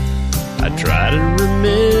speck. I try to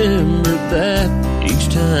remember that each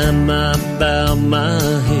time I bow my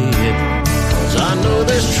head. 'Cause I know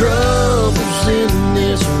there's troubles in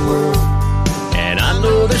this world, and I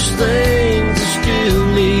know there's things that still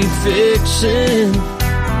need fixing.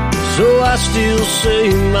 So I still say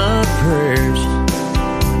my prayers.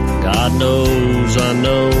 God knows, I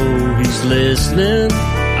know He's listening.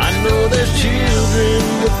 I know there's children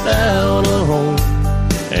without a home,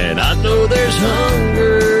 and I know there's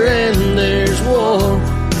hunger and there's war.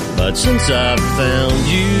 But since I've found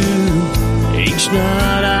you, each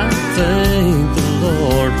night I thank the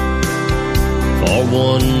Lord for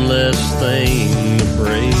one less thing to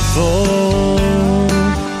pray for.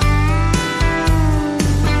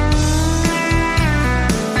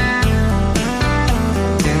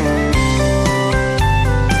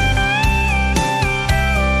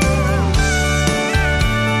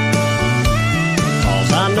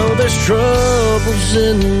 Cause I know there's troubles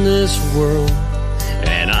in this world,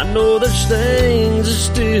 and I know there's things that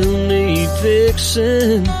still need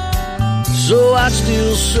fixing, so I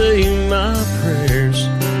still say my prayers.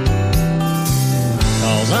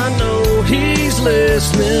 'Cause I know he's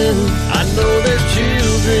listening. I know there's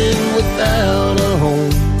children without a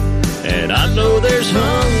home, and I know there's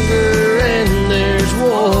hunger and there's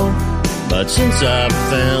war. But since I've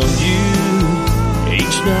found you,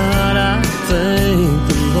 each night I thank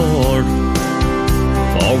the Lord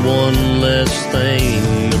for one less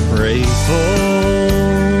thing to pray for.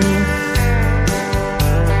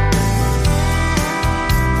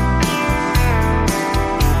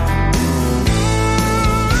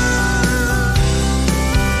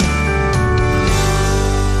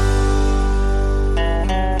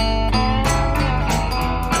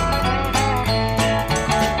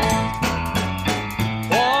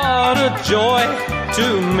 Joy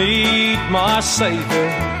to meet my Savior,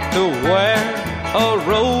 to wear a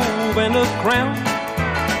robe and a crown,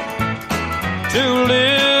 to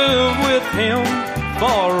live with Him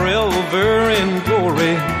forever in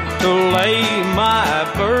glory, to lay my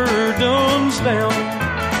burdens down.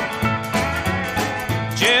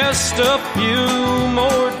 Just a few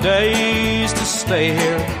more days to stay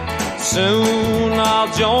here, soon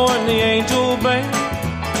I'll join the angel band.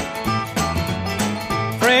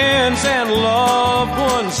 Friends and loved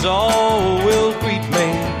ones all will greet me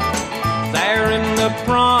there in the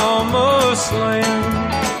promised land.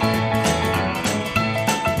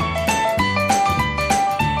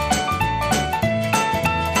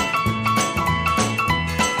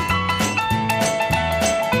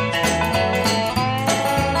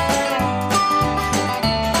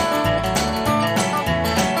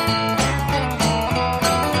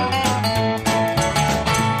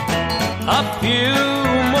 A few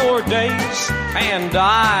days, and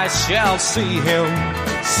I shall see Him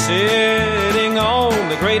sitting on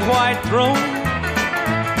the great white throne,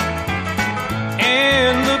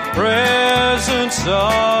 in the presence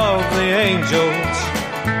of the angels.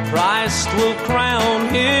 Christ will crown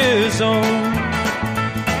His own.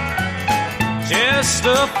 Just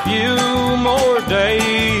a few more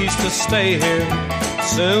days to stay here,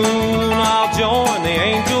 soon I'll join the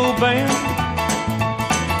angel band.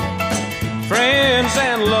 Friends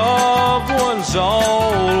and loved ones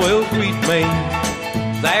all will greet me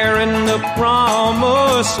there in the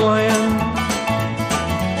promised land.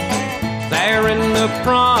 There in the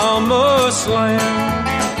promised land.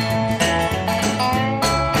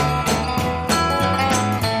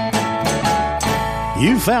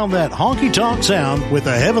 You found that honky-tonk sound with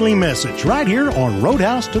a heavenly message right here on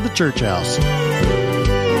Roadhouse to the Church House.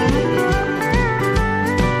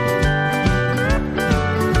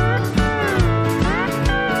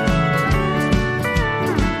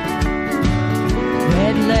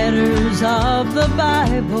 Of the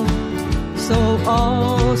Bible, so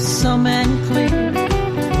awesome and clear,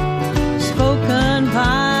 spoken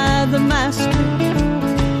by the Master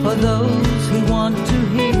for those who want to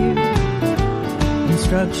hear.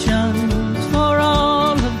 Instructions for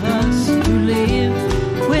all of us to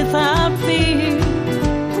live without fear.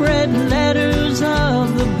 Red letters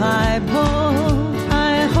of the Bible,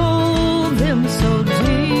 I hold them so dear.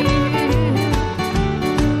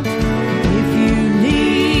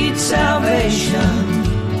 Salvation,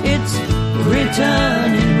 it's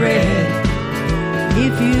written in red.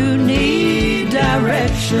 If you need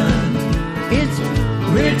direction, it's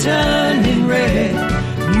written in red.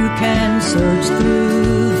 You can search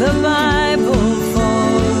through the Bible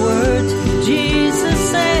for words Jesus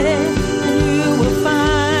said, and you will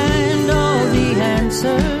find all the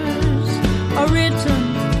answers are written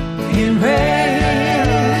in red.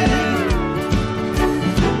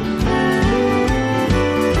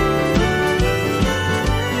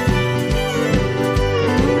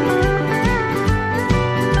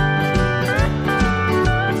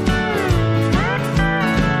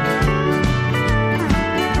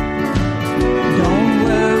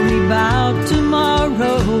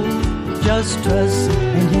 Just trust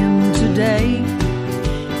in Him today.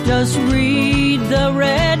 Just read the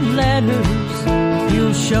red letters,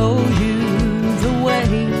 He'll show you the way.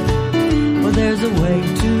 For there's a way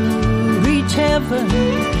to reach heaven,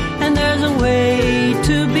 and there's a way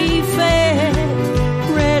to be fed.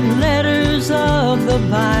 Red letters of the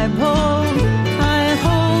Bible, I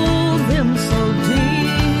hold them so dear.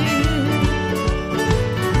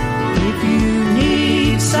 If you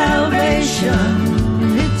need salvation,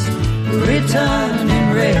 written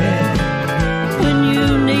in red. When you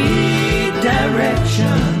need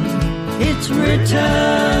direction, it's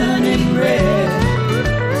written in red.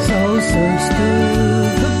 So search through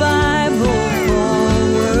the Bible for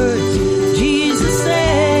words Jesus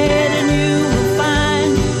said, and you will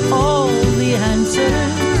find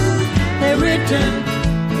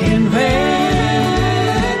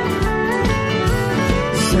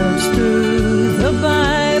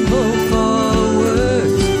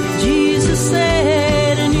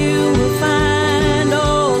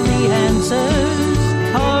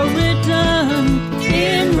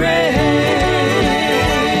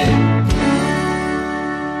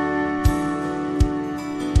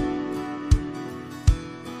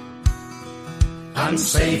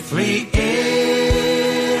safely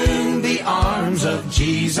in the arms of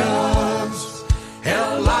Jesus,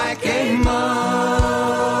 held like a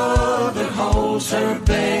mother holds her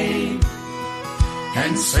babe,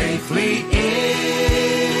 and safely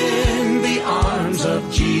in the arms of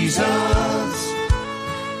Jesus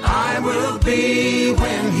I will be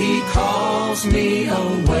when he calls me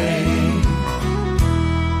away.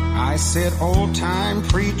 I said, old-time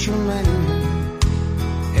preacher man,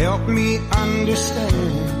 help me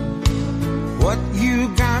understand what you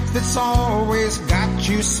got that's always got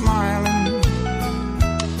you smiling.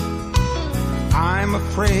 I'm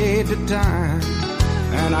afraid to die,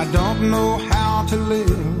 and I don't know how to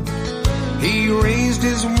live. He raised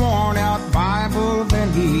his worn-out Bible,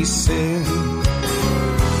 then he said,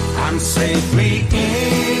 I'm safely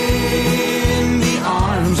in the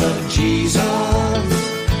arms of Jesus,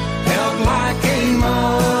 held like a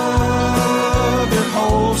mother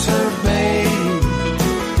holds her babe,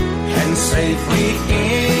 and safely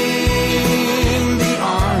in the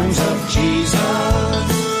arms of Jesus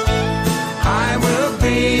I will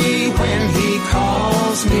be when he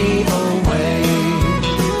calls me away.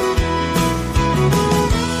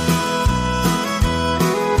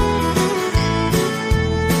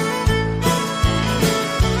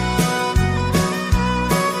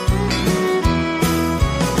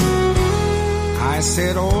 I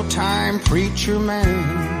said, old-time preacher man,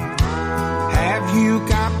 have you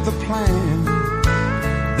got the plan?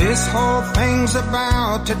 This whole thing's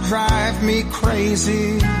about to drive me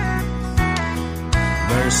crazy.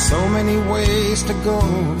 There's so many ways to go,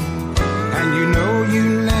 and you know you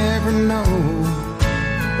never know.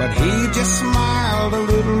 But he just smiled a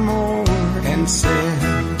little more and said,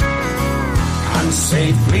 I'm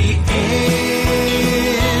safely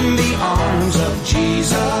in the arms of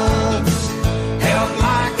Jesus, held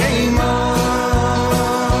like a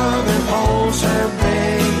mother holds her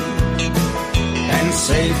babe, and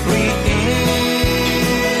safely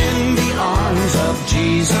in the arms of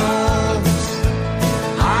Jesus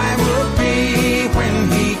I will be when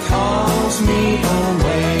he calls me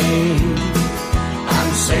away.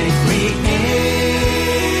 I'm safely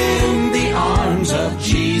in the arms of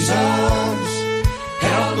Jesus,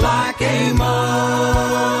 held like a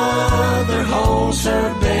mother holds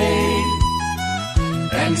her babe,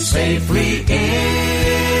 and safely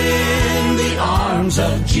in the arms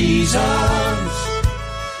of Jesus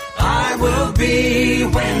I will be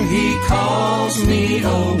when he calls me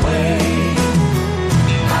away.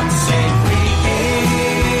 I'm safely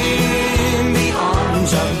in the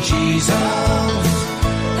arms of Jesus,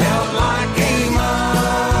 held like a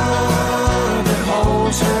mother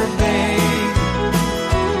holds her babe,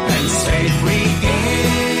 and safely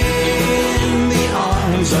in the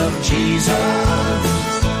arms of Jesus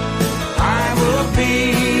I will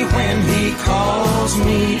be when he calls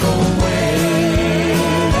me away.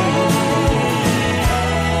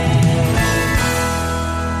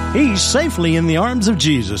 He's safely in the arms of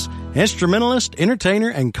Jesus. Instrumentalist, entertainer,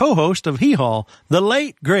 and co-host of Hee Haw, the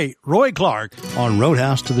late, great Roy Clark on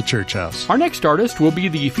Roadhouse to the Church House. Our next artist will be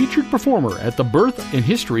the featured performer at the Birth and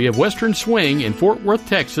History of Western Swing in Fort Worth,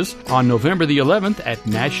 Texas on November the 11th at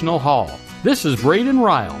National Hall. This is Braden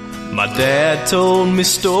Ryle. My dad told me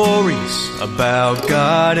stories about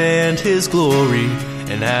God and his glory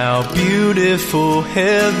and how beautiful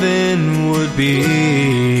heaven would be.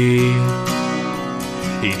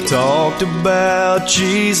 He talked about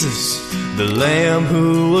Jesus, the Lamb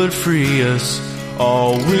who would free us.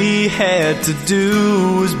 All we had to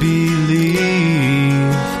do was believe.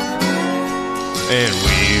 And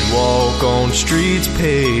we'd walk on streets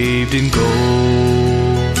paved in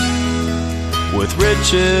gold, with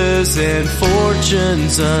riches and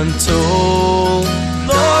fortunes untold.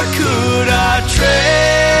 Lord, could I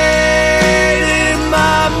trade in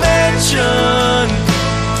my mansion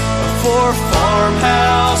for a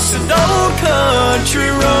farmhouse and old country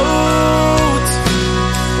roads,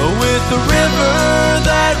 with the river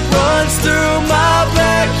that runs through my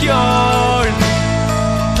backyard,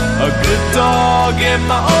 a good dog and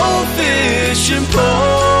my old fishing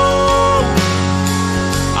pole?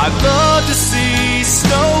 I'd love to see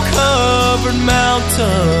snow-covered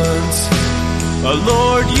mountains.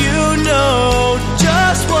 Lord, you know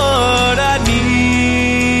just what I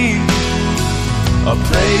need. A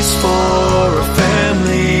place for a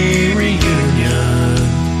family reunion.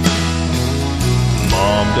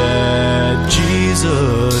 Mom, Dad,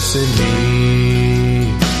 Jesus, and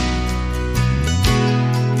me.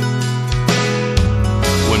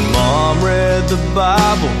 When Mom read the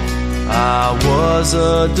Bible, I was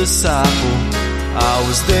a disciple. I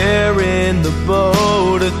was there in the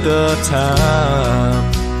boat at the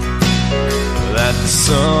time. that the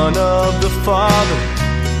Son of the Father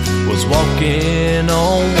was walking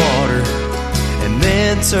on water, and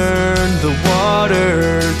then turned the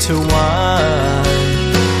water to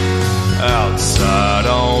wine. Outside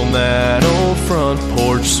on that old front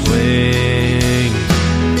porch swing,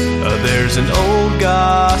 there's an old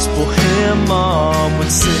gospel hymn Mom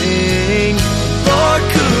would sing. Lord,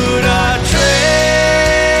 could I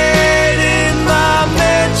trade in my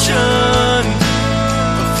mansion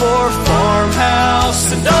for a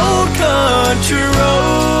farmhouse and old country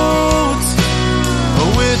roads,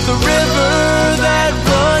 with a river that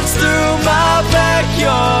runs through my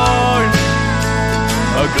backyard,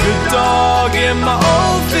 a good dog in my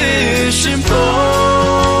old fishing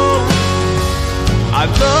pole? I'd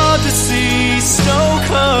love to see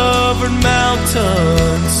snow-covered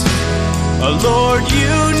mountains. Lord,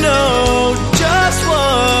 you know just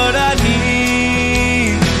what I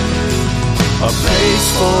need. A place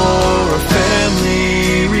for a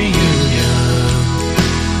family reunion.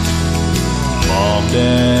 Mom,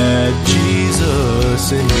 Dad,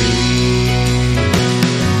 Jesus, and me.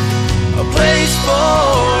 A place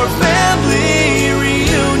for family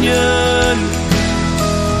reunion.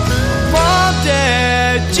 Mom,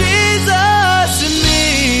 Dad, Jesus, and me.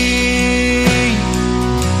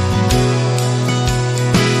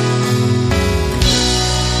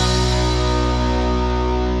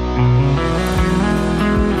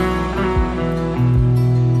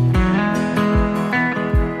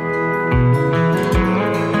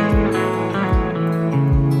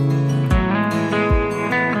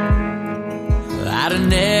 I'd have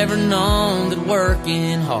never known that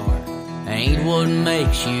working hard ain't what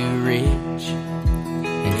makes you rich,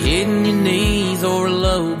 and hitting your knees or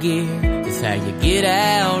low gear is how you get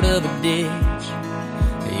out of a ditch.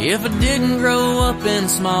 If I didn't grow up in a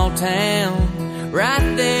small town,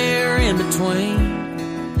 right there in between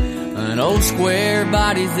an old square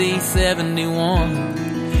body Z71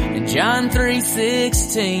 and John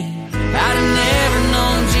 3:16, I'd have never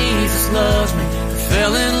known Jesus loves me or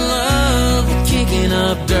fell in love with kicking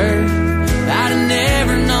up dirt. I'd have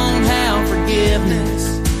never known how forgiveness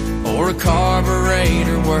or a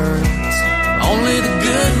carburetor works. Only the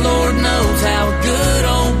good Lord knows how a good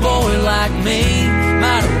old boy like me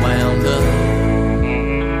might have wound up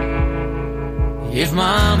if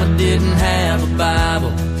Mama didn't have a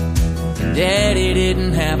Bible and Daddy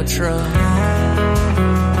didn't have a truck.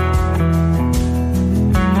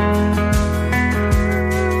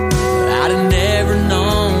 I'd have never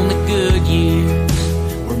known the good years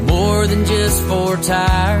were more than just 4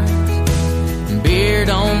 tires, and beer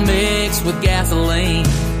don't mix with gasoline.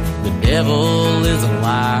 The devil is a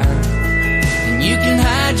liar. And you can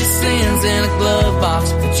hide your sins in a glove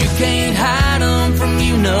box, but you can't hide them from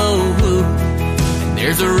you know who. And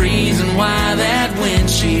there's a reason why that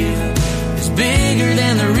windshield is bigger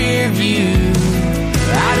than the rear view.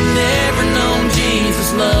 I'd have never known Jesus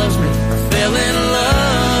loves me or fell in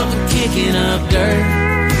love with kicking up dirt.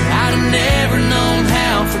 I'd have never known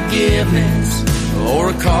how forgiveness or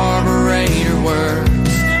a carburetor works.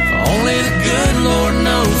 Only the good Lord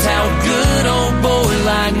knows how a good old boy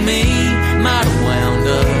like me might have wound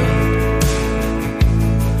up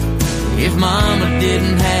if Mama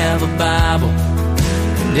didn't have a Bible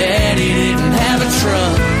and Daddy didn't have a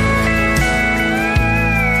truck.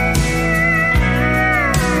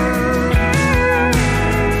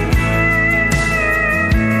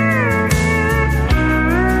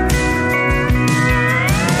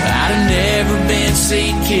 I'd have never been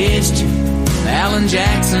see Kissed You, Alan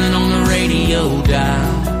Jackson on the radio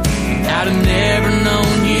dial. I'd have never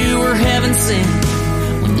known you were heaven sent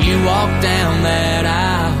when you walked down that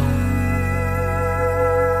aisle.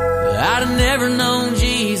 I'd have never known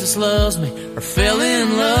Jesus loves me or fell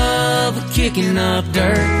in love with kicking up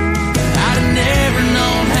dirt. I'd have never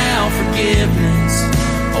known how forgiveness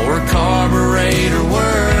or a carburetor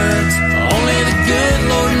works. Only the good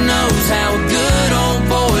Lord knows how a good old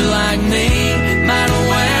boy like me might have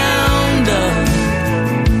wound up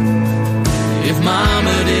if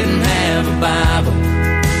Mama didn't have a Bible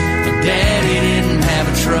and Daddy didn't have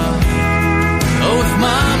a truck. Oh, if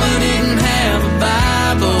Mama didn't have a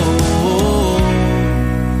Bible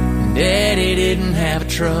and Daddy didn't have a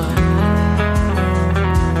truck.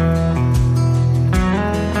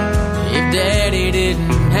 If Daddy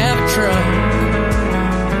didn't have a truck.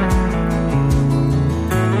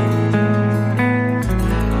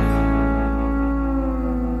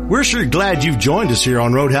 We're sure glad you've joined us here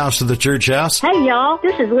on Roadhouse to the Church House. Hey, y'all.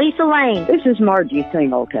 This is Lisa Lane. This is Margie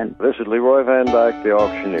Singleton. This is Leroy Van Dyke, the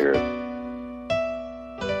auctioneer.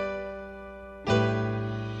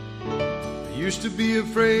 Used to be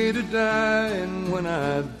afraid of dying when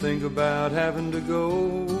I'd think about having to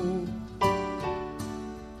go.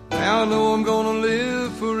 Now I know I'm gonna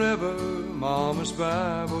live forever. Mama's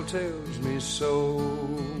Bible tells me so.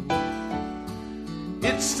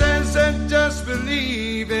 It says that just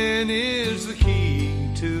believing is the key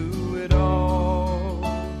to it all,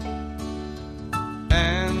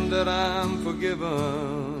 and that I'm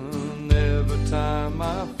forgiven every time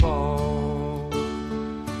I fall.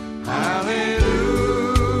 Hallelujah.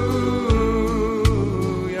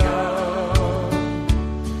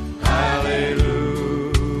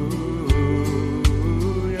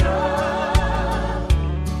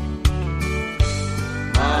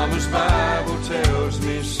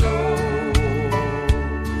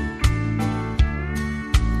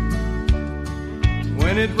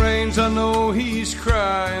 When it rains, I know he's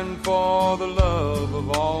crying for the love of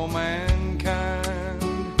all mankind.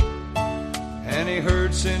 And he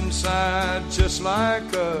hurts inside just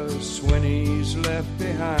like us when he's left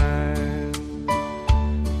behind.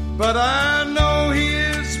 But I know he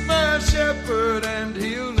is my shepherd and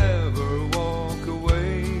he'll never walk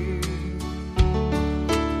away,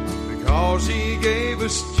 because he gave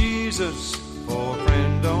us Jesus for a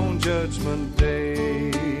friend on Judgment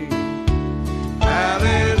Day.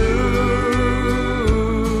 Hallelujah,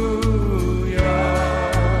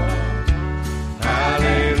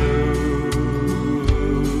 hallelujah.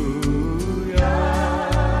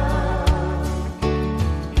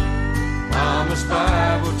 Mama's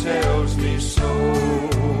Bible tells me so.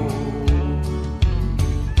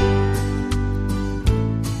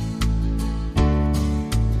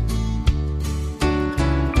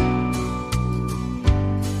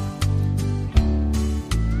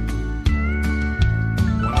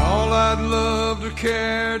 I'd loved or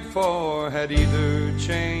cared for had either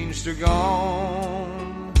changed or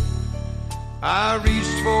gone, I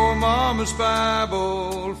reached for Mama's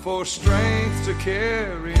Bible for strength to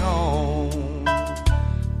carry on.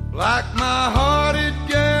 Like my heart it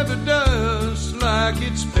gathered dust, like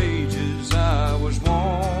its pages I was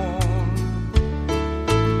worn.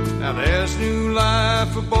 Now there's new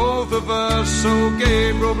life for both of us, so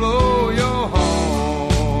Gabriel, blow your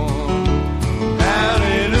horn.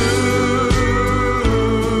 Hallelujah.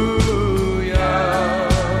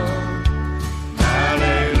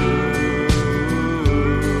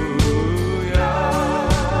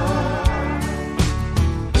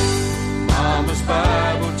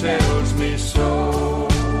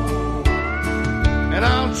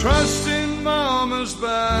 Trust in Mama's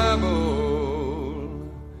Bible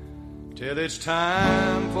till it's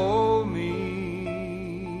time for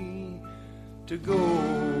me to go.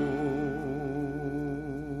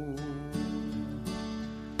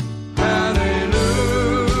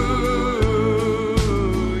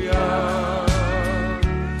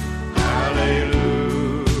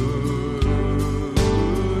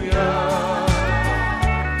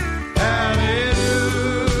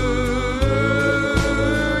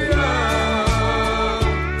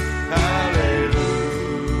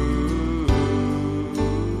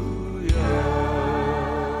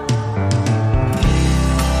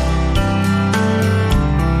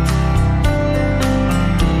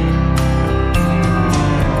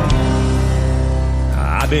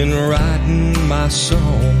 Been writing my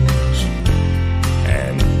songs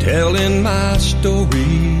and telling my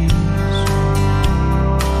stories.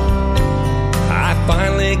 I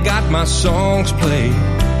finally got my songs played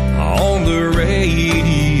on the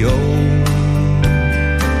radio.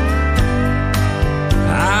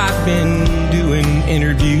 I've been doing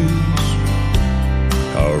interviews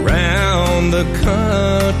around the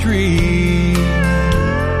country,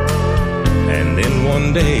 and then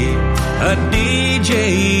one day a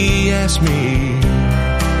DJ asked me,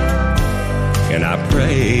 can I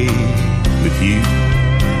pray with you?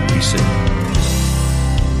 He said,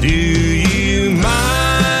 do you mind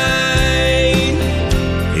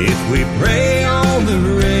if we pray on the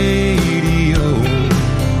radio?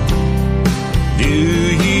 Do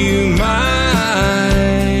you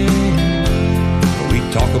mind we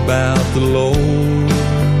talk about the Lord?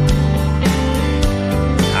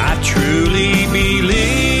 I truly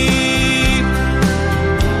believe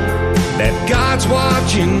that God's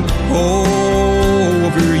watching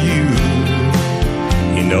over you.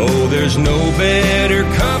 You know there's no better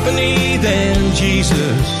company than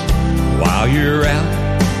Jesus while you're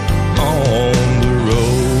out on the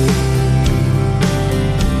road.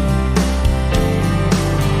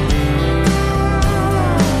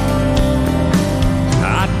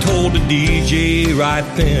 I told the DJ right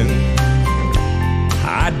then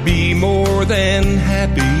I'd be more than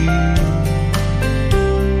happy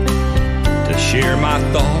to share my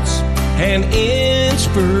thoughts and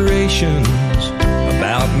inspirations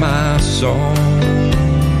about my songs.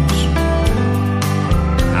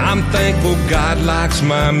 I'm thankful God likes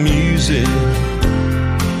my music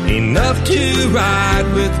enough to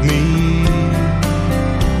ride with me.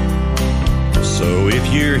 So if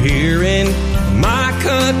you're hearing my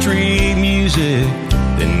country music,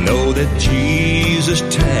 then know that Jesus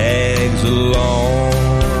tags along.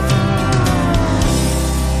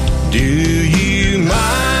 Do you mind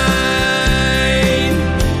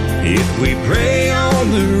if we pray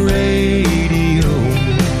on the radio?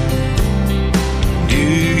 Do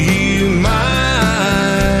you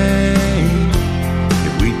mind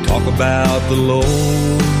if we talk about the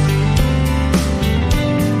Lord?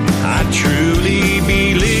 I truly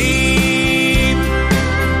believe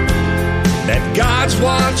that God's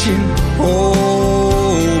watching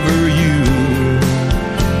over you.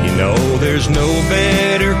 You know there's no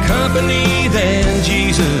better company than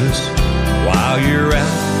Jesus while you're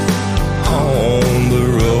out on the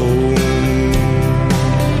road.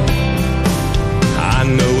 I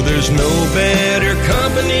know there's no better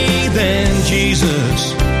company than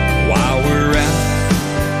Jesus while we're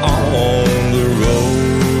out on the road.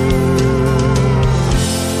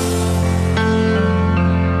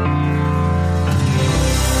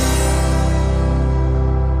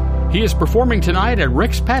 He is performing tonight at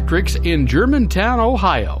Rex Patrick's in Germantown,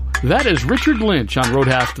 Ohio. That is Richard Lynch on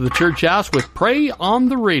Roadhouse to the Church House with Pray on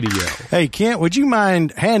the Radio. Hey, Kent, would you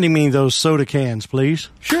mind handing me those soda cans, please?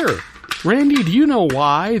 Sure. Randy, do you know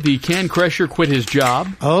why the can crusher quit his job?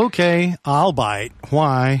 Okay, I'll bite.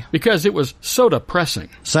 Why? Because it was soda pressing.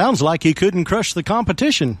 Sounds like he couldn't crush the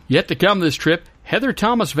competition. Yet to come this trip, Heather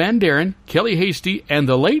Thomas Van Daren, Kelly Hasty, and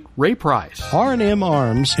the late Ray Price. R&M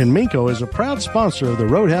Arms in Minco is a proud sponsor of the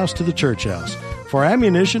Roadhouse to the Church House. For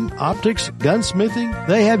ammunition, optics, gunsmithing,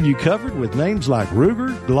 they have you covered with names like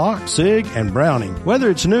Ruger, Glock, Sig, and Browning. Whether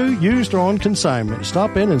it's new, used, or on consignment,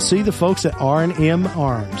 stop in and see the folks at R&M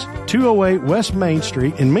Arms. 208 West Main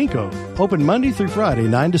Street in Minco. Open Monday through Friday,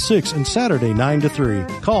 9 to 6, and Saturday, 9 to 3.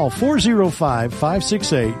 Call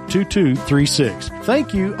 405-568-2236.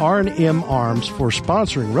 Thank you, R&M Arms, for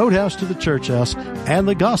sponsoring Roadhouse to the Church House and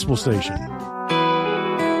the Gospel Station.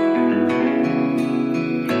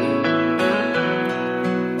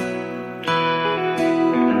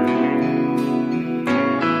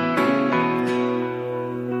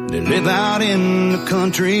 They live out in the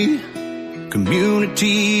country,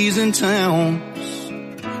 communities and towns,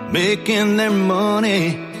 making their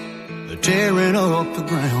money, tearing up the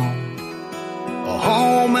ground. A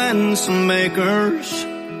home and some acres,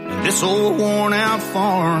 and this old worn out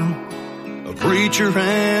farm, a preacher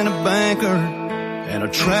and a banker, and a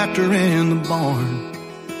tractor in the barn.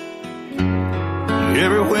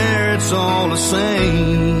 Everywhere it's all the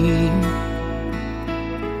same.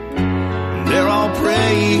 They're all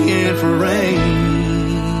praying for rain.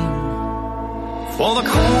 For the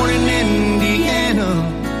corn in Indiana,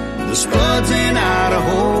 the spuds in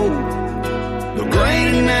Idaho, the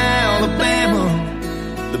grain in Alabama,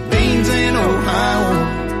 the beans in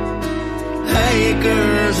Ohio.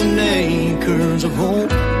 Acres and acres of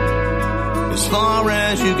hope, as far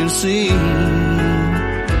as you can see.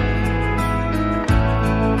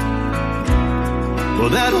 For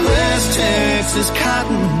that West Texas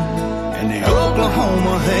cotton and the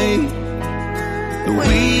Oklahoma hay, the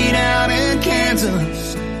wheat out in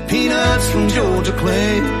Kansas, peanuts from Georgia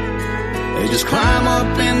clay. They just climb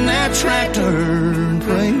up in that tractor and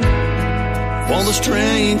pray for the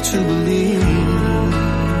strength to believe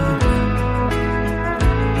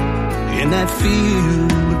in that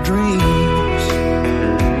field of dreams.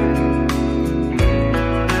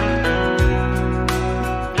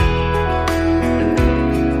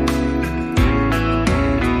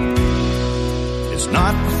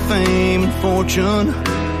 Not for fame and fortune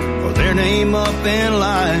or their name up in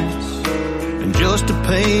lights, and just to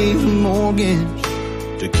pay the mortgage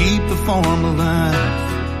to keep the farm alive.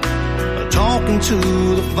 Talking to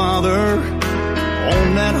the Father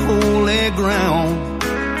on that holy ground,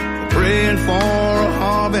 praying for a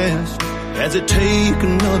harvest as it take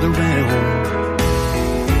another round.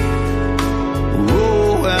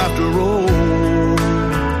 Row after row,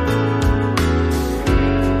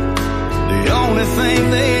 the only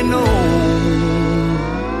thing they know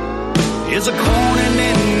is the corn in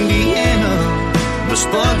Indiana, the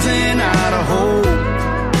spuds in Idaho,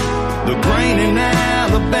 the grain in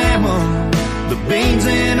Alabama, the beans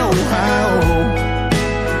in Ohio.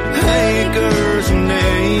 Acres and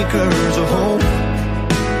acres of hope,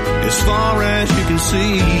 as far as you can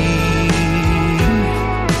see.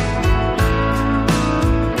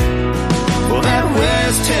 For that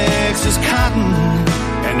West Texas cotton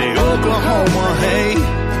and the Oklahoma Oklahoma hay,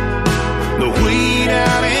 the wheat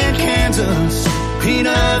out in Kansas,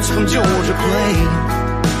 peanuts from Georgia clay.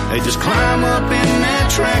 They just climb up in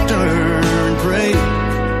that tractor and pray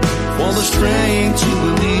for the strength to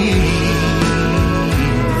believe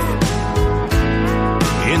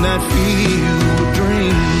in that field of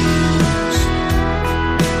dreams.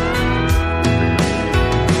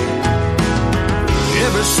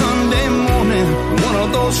 Every Sunday morning, one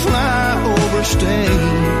of those flyover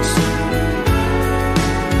stays,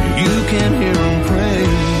 you can hear them pray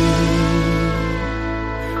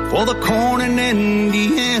for the corn in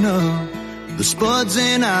Indiana, the spuds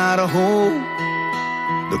in Idaho,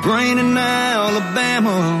 the grain in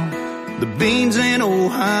Alabama, the beans in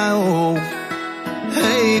Ohio.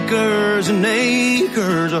 Acres and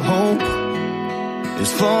acres of hope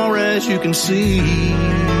as far as you can see.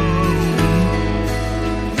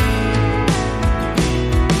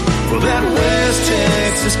 For that West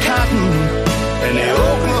Texas cotton and the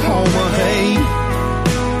Oklahoma hay,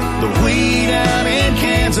 the wheat out in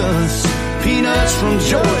Kansas, peanuts from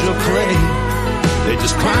Georgia clay. They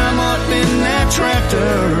just climb up in that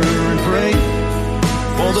tractor and pray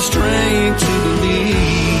for the strength to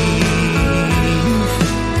believe.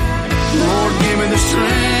 Lord, give me the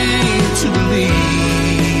strength to believe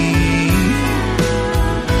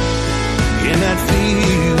in that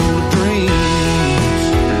field of dreams.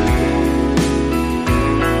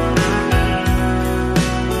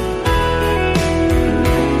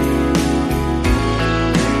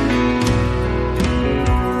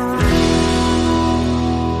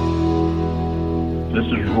 This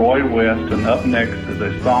is Roy West, and up next is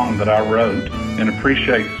a song that I wrote and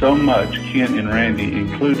appreciate so much Kent and Randy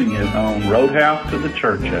including his own Roadhouse to the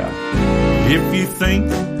Church House. If you think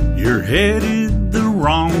you're headed the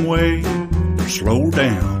wrong way, slow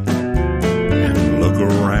down and look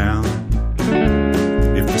around.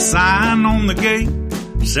 If the sign on the gate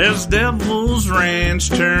says Devil's Ranch,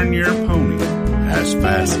 turn your pony as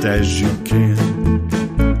fast as you can.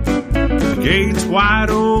 The gate's wide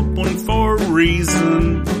open for a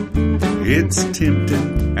reason. It's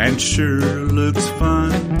tempting and sure looks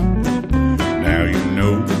fun. Now you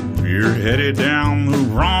know you're headed down the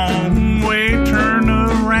wrong way. Turn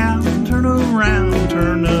around, turn around,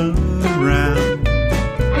 turn around.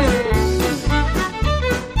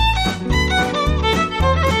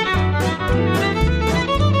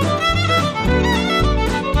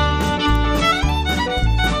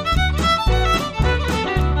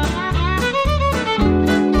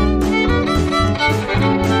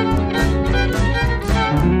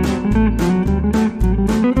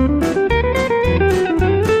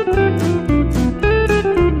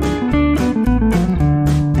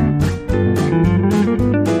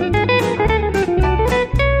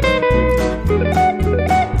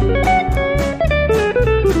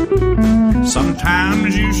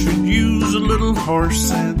 Sometimes you should use a little horse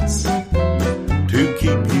sense to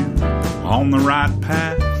keep you on the right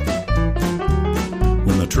path.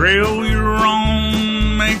 When the trail you're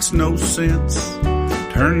on makes no sense,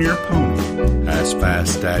 turn your pony as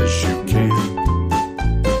fast as you can.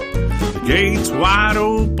 The gate's wide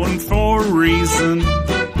open for a reason.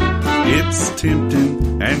 It's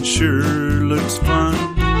tempting and sure looks fun.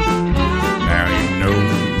 Now you know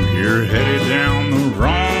you're headed down the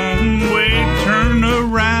wrong way. Turn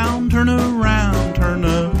around, turn around, turn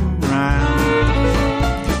around.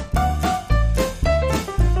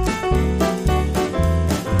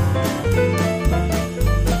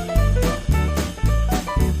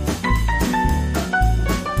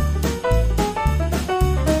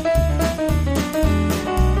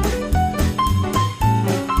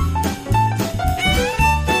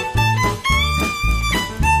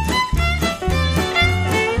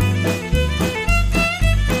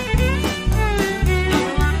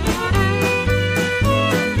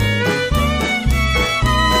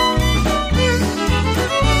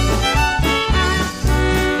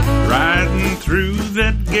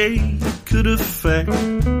 Could affect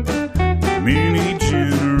many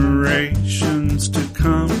generations to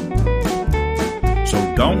come.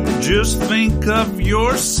 So don't just think of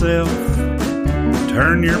yourself.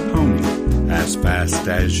 Turn your pony as fast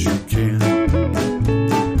as you can.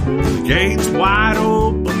 The gate's wide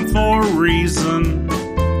open for a reason.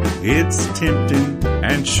 It's tempting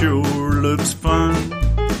and sure looks fun.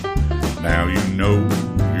 Now you know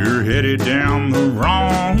you're headed down the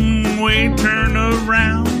wrong way. Turn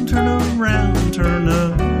around, turn around, turn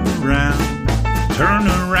around. Turn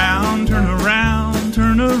around, turn around,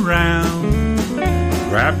 turn around.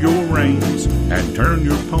 Grab your reins and turn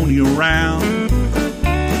your pony around.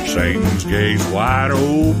 Satan's gate's wide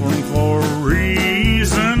open for a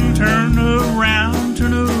reason. Turn around,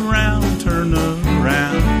 turn around,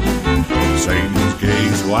 around. Satan's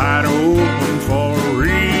gates wide open for a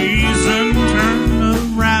reason.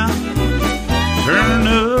 Turn around, turn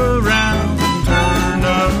around, turn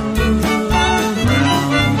around.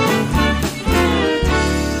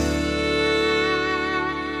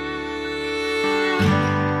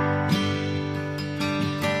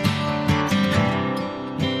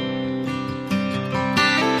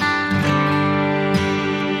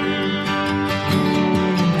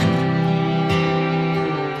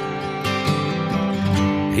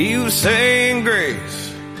 He was saying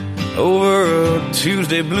grace over a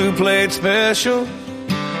Tuesday Blue Plate special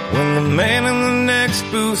when the man in the next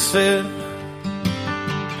booth said,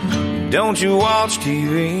 "Don't you watch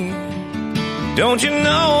TV? Don't you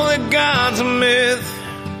know that God's a myth?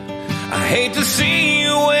 I hate to see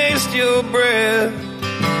you waste your breath,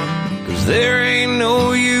 'cause there ain't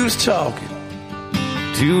no use talking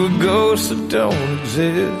to a ghost that don't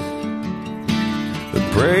exist." The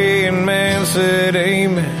praying man said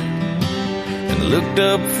amen and looked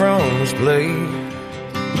up from his plate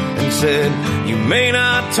and said, "You may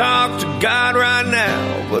not talk to God right now,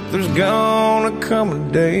 but there's gonna come a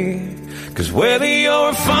day. 'Cause whether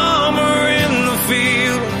you're a farmer in the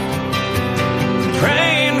field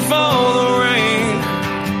praying for the rain,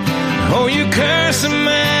 or you curse him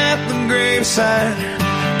at the graveside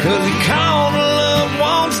 'cause he called a loved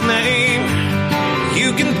one's name,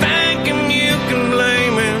 you can thank him, you can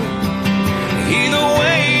blame him. Either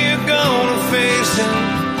way you're gonna face him,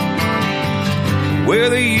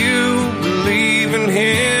 whether you believe in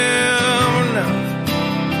him or not.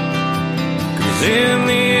 'Cause in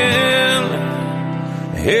the end,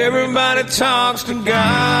 everybody talks to God.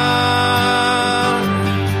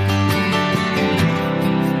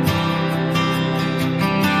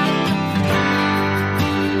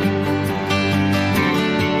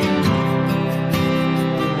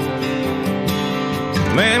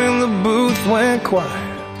 Man in the booth went quiet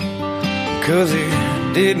 'cause he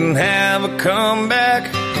didn't have a comeback,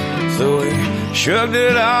 so he shrugged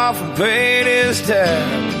it off and paid his tab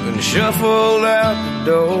and shuffled out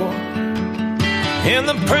the door. And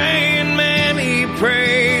the praying man, he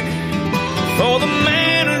prayed for the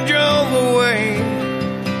man who drove away,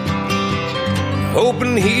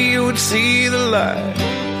 hoping he would see the light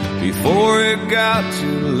before it got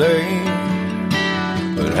too late.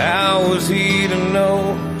 But how was he to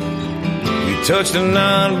know he touched a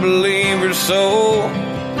non-believer's soul,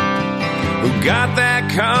 who got that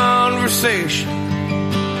conversation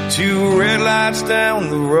 2 red lights down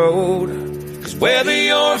the road? 'Cause whether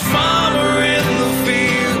you're a farmer in the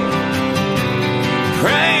field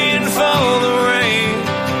praying for the rain,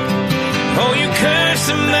 or you curse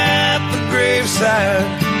him at the graveside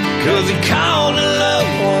 'cause he called a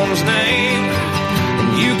loved one's name, and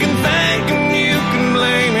you can thank him, you can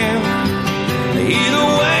blame him. Either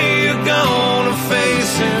way you're gonna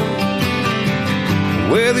face him,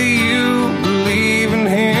 whether you believe in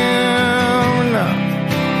him or not.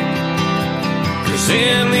 'Cause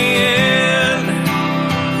in the end,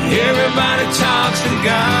 everybody talks to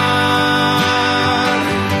God.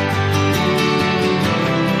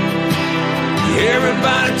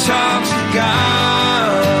 Everybody talks to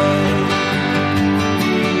God.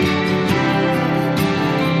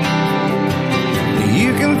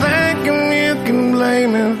 You can thank him, you can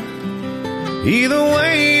blame him. Either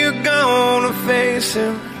way you're gonna face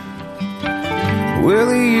him,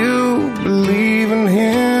 whether you believe in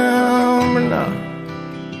him or not.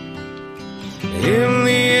 In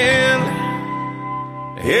the end,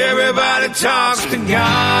 everybody talks to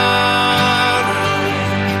God.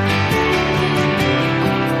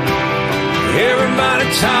 Everybody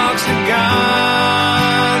talks to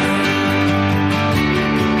God.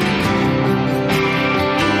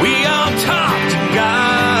 We all talk to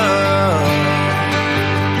God.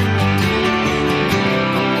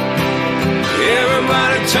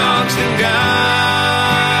 Everybody talks to God.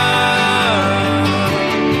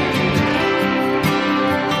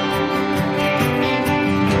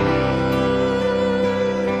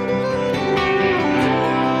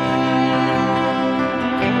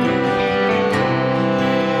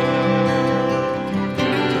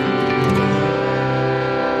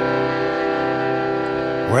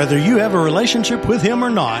 Whether you have a relationship with Him or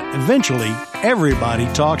not, eventually everybody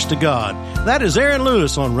talks to God. That is Aaron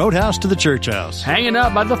Lewis on Roadhouse to the Church House. Hanging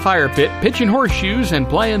out by the fire pit, pitching horseshoes, and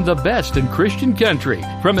playing the best in Christian country.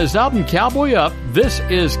 From his album Cowboy Up, this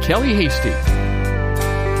is Kelly Hasty.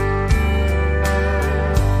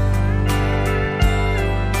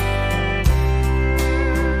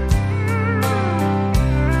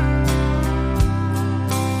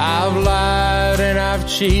 I've lied and I've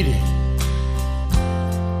cheated,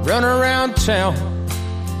 run around town.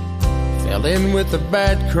 Fell in with a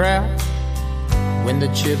bad crowd when the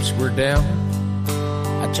chips were down.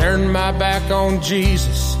 I turned my back on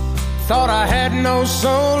Jesus, thought I had no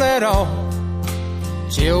soul at all,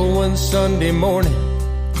 till one Sunday morning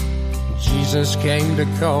Jesus came to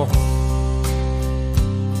call.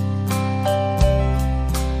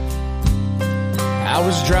 I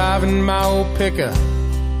was driving my old pickup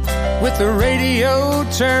with the radio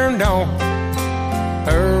turned on,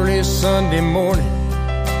 early Sunday morning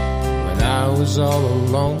when I was all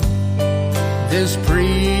alone. This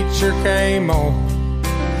preacher came on,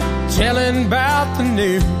 telling about the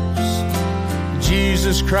news.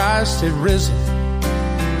 Jesus Christ had risen,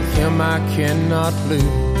 with him I cannot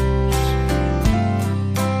lose.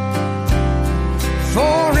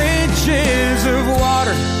 4 inches of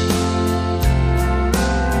water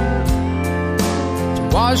to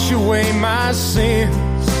wash away my sins,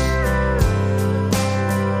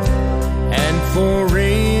 and 4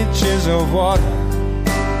 inches of water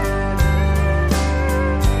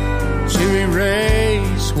to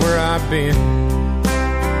erase where I've been.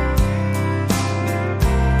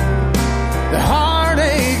 The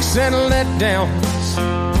heartaches and letdowns,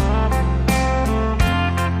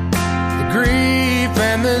 the grief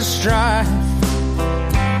and the strife,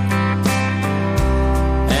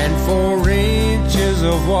 and 4 inches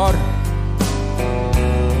of water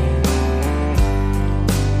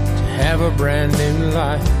to have a brand new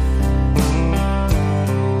life.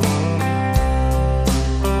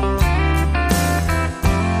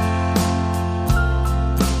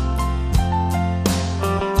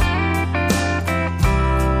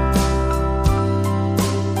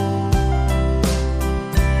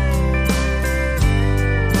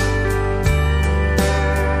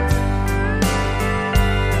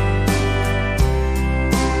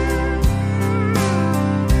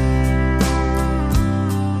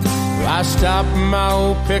 I stopped my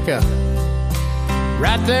old pickup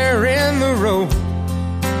right there in the road.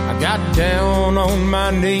 I got down on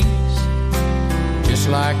my knees, just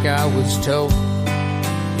like I was told.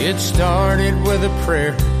 It started with a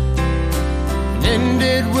prayer and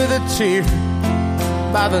ended with a tear.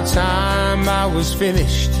 By the time I was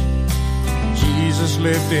finished, Jesus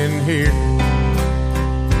lived in here.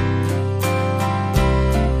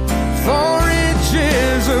 4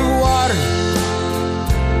 inches of water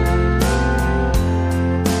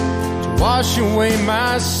wash away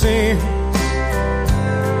my sins,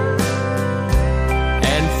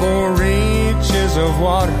 and 4 inches of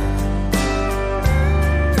water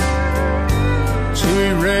to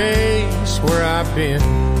erase where I've been.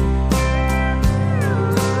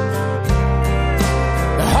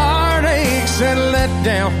 The heartaches and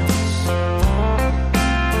letdowns,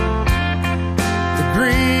 the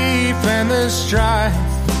grief and the strife,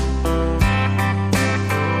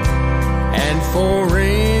 and 4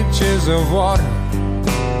 inches of water to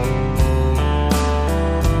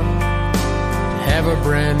have a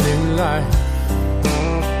brand new life.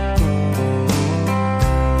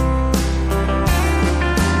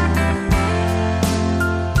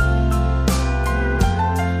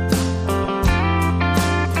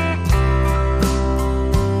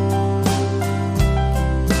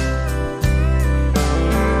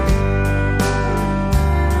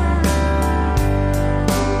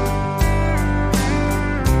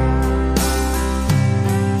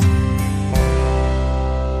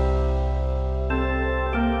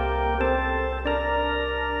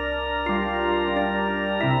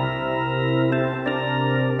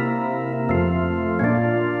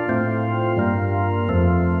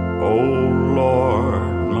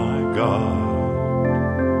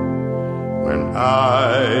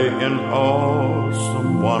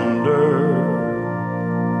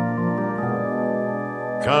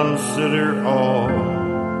 Consider all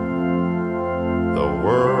the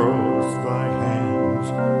worlds thy hands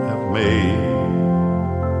have made.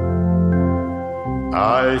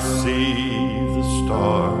 I see the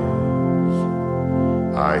stars,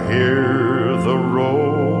 I hear the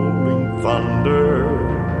rolling thunder,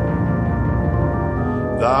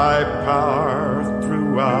 thy power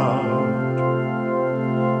throughout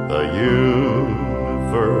the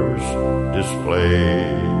universe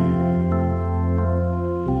displayed.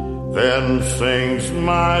 Then sings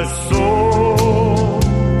my soul,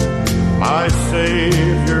 my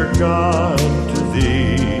Savior God, to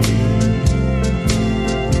thee.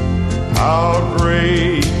 How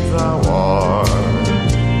great thou art,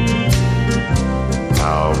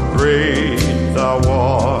 how great thou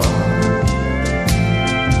art.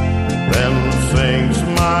 Then sings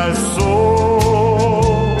my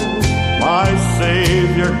soul, my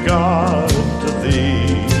Savior God, to thee.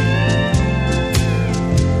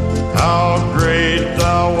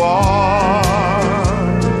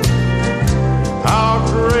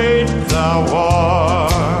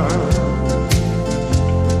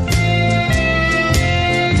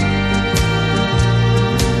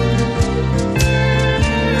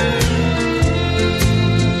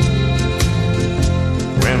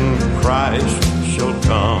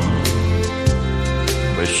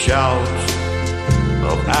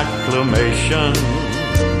 acclamation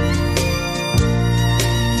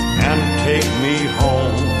and take me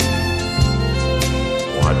home.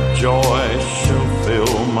 What joy shall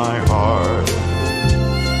fill my heart?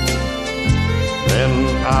 Then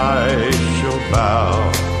I shall bow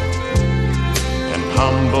in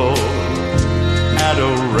humble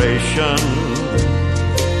adoration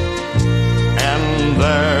and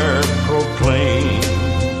there proclaim,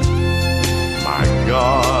 my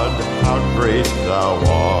God, how great thou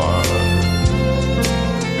art.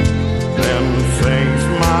 Then sings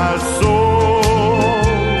my soul,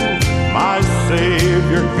 my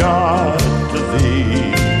Savior God, to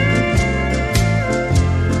thee.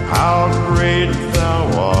 How great thou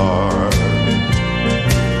art,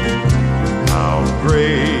 how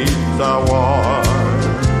great thou art.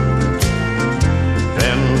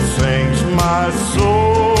 Then sings my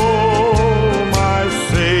soul, my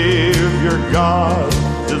Savior God,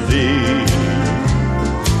 to thee.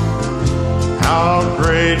 How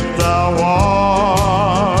great thou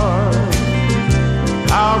art,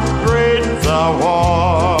 how great thou art.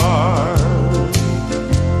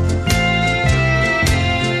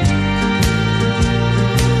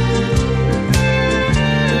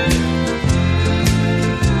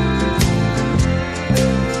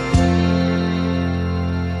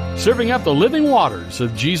 Serving up the living waters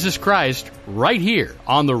of Jesus Christ right here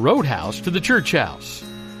on the Roadhouse to the Church House.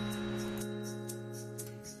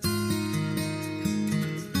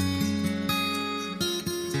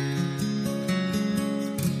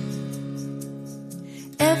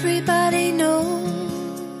 Everybody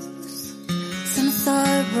knows some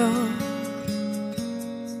sorrow,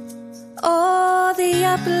 oh, the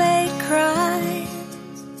up late cry,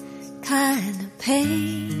 kind of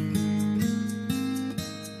pain.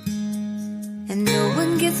 And no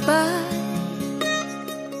one gets by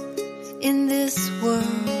in this world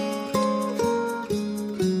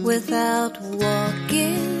without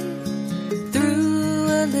walking through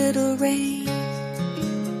a little rain.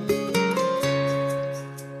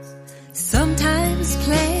 Sometimes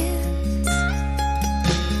plans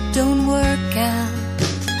don't work out,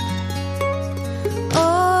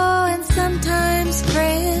 oh, and sometimes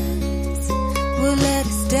friends will let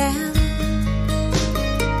us down.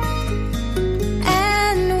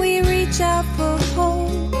 Out for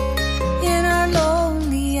hope in our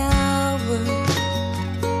lonely hour,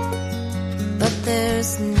 but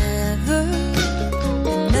there's never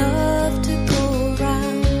enough to go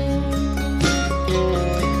around.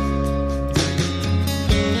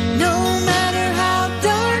 No matter how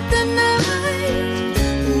dark the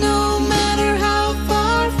night, no matter how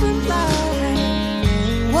far from light,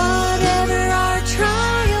 whatever our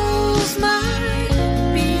trials might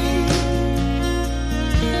be,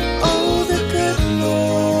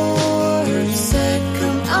 Lord said,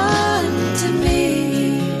 come unto me.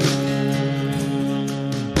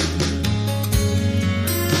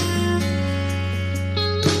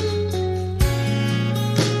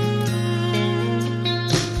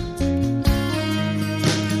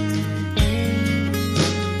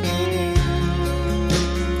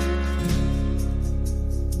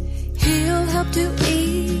 He'll help to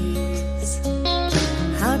ease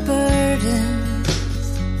our burdens,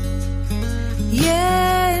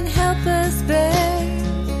 yeah, and help us bear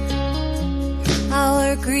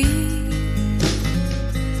our grief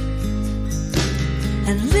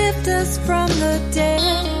and lift us from the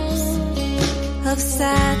depths of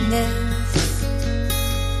sadness.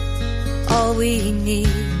 All we need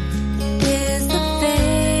is the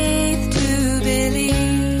faith to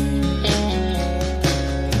believe.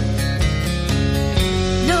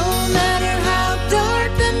 No matter how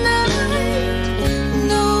dark the night,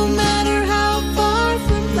 no matter how far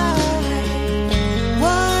from light,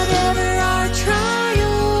 whatever our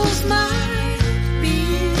trials might be,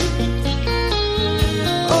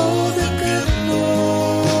 oh, the good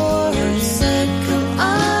Lord said, come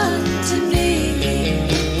unto me.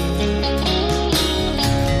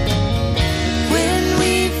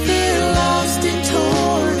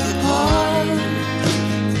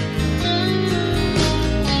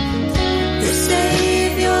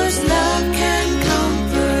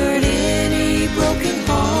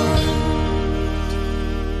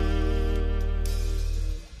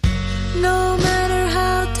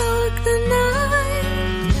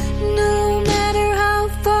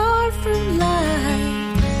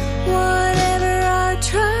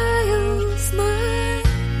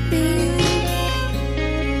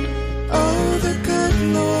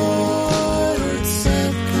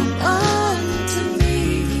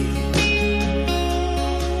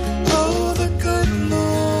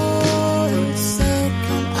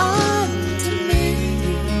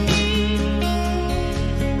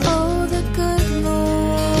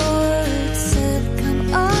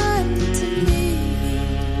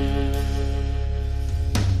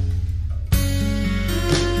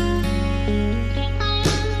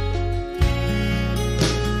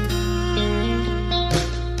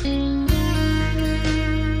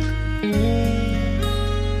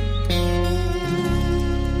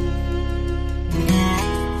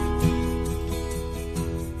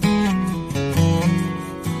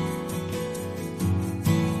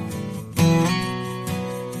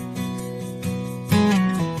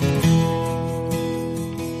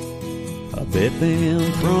 Bet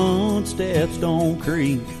them front steps don't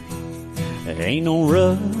creak. There ain't no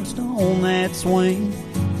rust on that swing.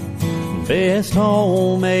 Best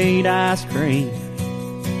homemade ice cream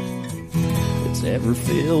that's ever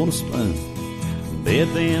filled a spoon.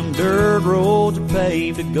 Bet them dirt roads are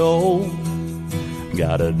paved to gold.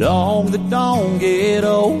 Got a dog that don't get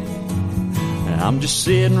old. I'm just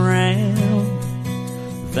sitting around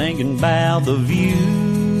thinking about the view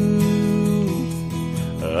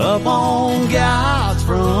up on God's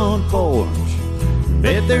front porch.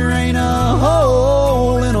 Bet there ain't a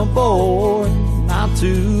hole in a board, not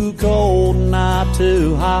too cold, not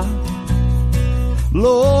too hot.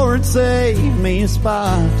 Lord, save me a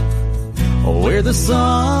spot where the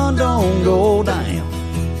sun don't go down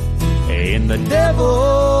and the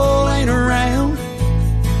devil ain't around.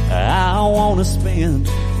 I want to spend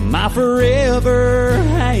my forever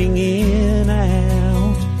hanging out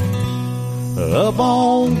up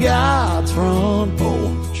on God's front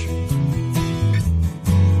porch.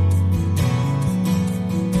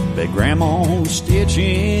 Bet Grandma's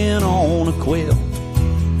stitching on a quilt,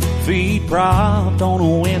 feet propped on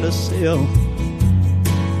a windowsill.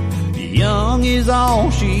 Young is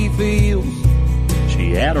all she feels.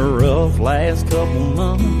 She had a rough last couple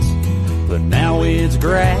months, but now it's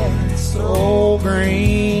grass so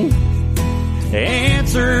green.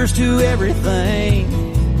 Answers to everything,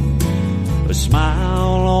 a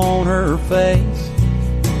smile on her face,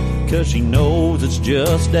 'cause she knows it's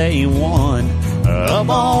just day one up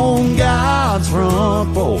on God's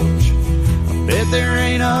front porch. I bet there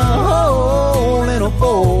ain't a hole in a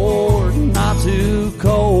board, not too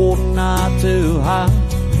cold, not too hot.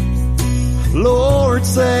 Lord,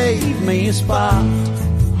 save me a spot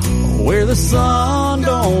where the sun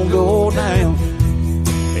don't go down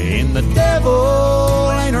and the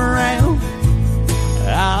devil ain't around.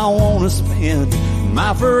 I want to spend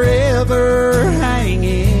my forever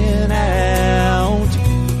hanging out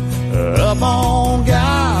up on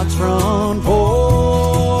God's front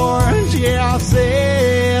porch. Yeah, I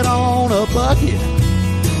sit on a bucket,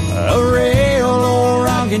 a rail or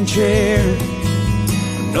rocking chair.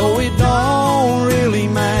 No, it don't really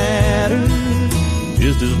matter,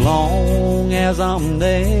 just as long as I'm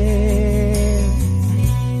there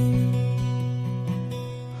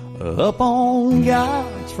up on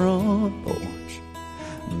God's front porch.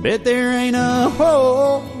 Bet there ain't a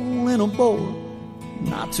hole in a board,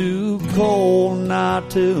 not too cold, not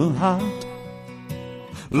too hot.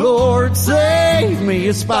 Lord, save me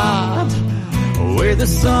a spot where the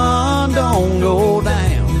sun don't go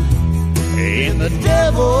down and the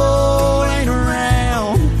devil ain't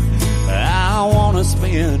around. I want to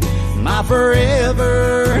spend my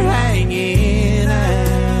forever hanging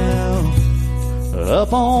out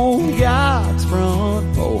up on God's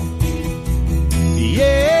front porch.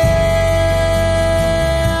 Yeah,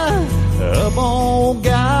 up on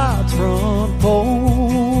God's front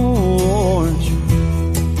porch.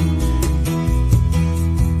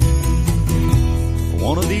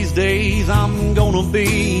 One of these days I'm gonna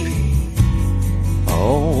be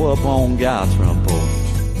up on God's front porch.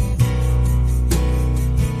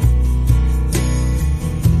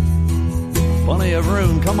 Plenty of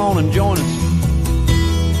room. Come on and join us.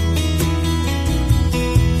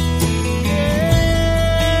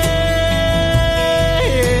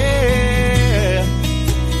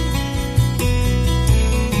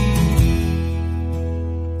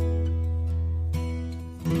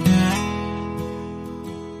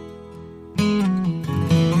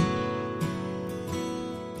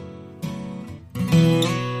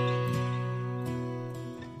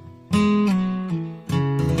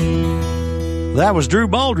 That was Drew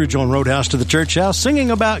Baldridge on Roadhouse to the Church House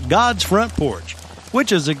singing about God's front porch,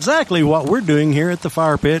 which is exactly what we're doing here at the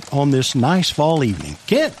fire pit on this nice fall evening.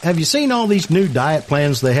 Kent, have you seen all these new diet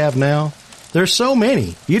plans they have now? There's so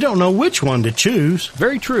many, you don't know which one to choose.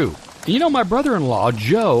 Very true. You know, my brother-in-law,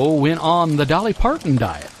 Joe, went on the Dolly Parton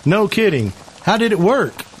diet. No kidding. How did it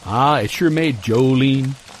work? It sure made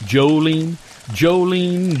Jolene.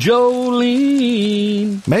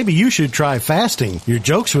 Maybe you should try fasting. Your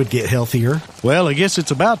jokes would get healthier. Well, I guess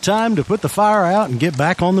it's about time to put the fire out and get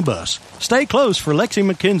back on the bus. Stay close for Lexi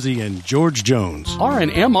McKenzie and George Jones.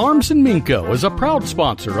 R&M Arms in Minco is a proud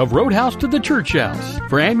sponsor of Roadhouse to the Church House.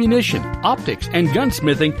 For ammunition, optics, and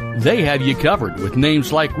gunsmithing, they have you covered with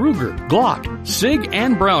names like Ruger, Glock, SIG,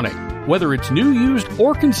 and Browning. Whether it's new, used,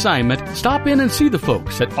 or consignment, stop in and see the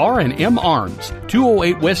folks at R&M Arms,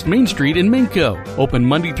 208 West Main Street in Minco. Open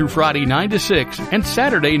Monday through Friday 9 to 6 and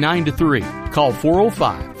Saturday 9 to 3. Call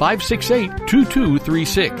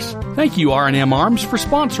 405-568-2236. Thank you, R&M Arms, for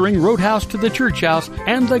sponsoring Roadhouse to the Church House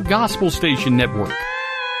and the Gospel Station Network.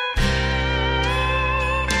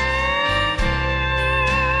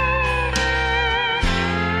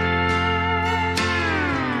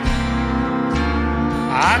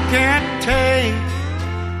 I can't take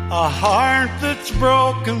a heart that's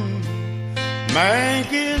broken,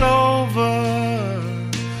 make it over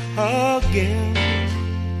again.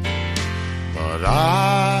 But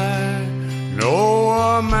I know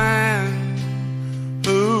a man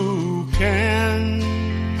who can.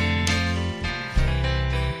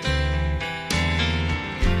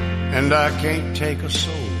 And I can't take a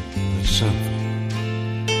soul that's sinful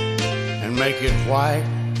and make it white,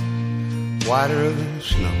 whiter than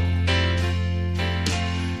snow.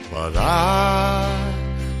 But I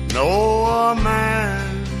know a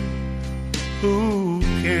man who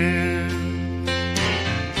can.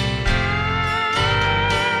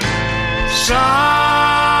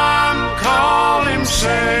 Some call him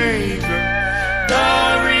Savior, the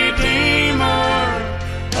Redeemer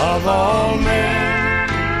of all men.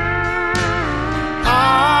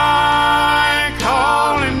 I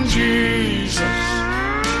call him Jesus,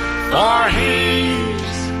 for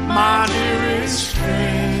he's my dearest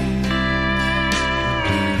friend.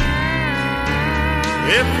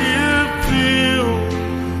 If you feel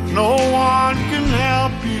no one can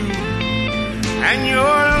help you and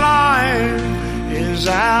your life is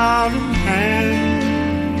out of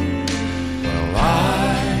hand, well, I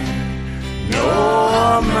know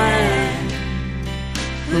a man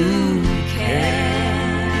who can.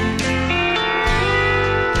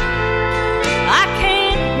 I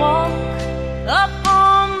can't walk up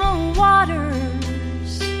on the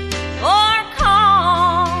waters or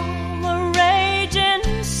calm a raging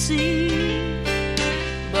sea,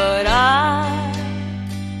 but I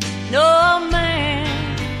know a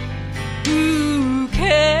man who can.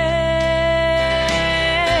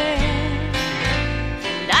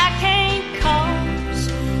 And I can't cause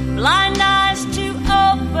blind eyes to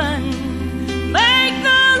open, make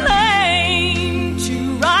the lame to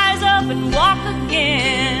rise up and walk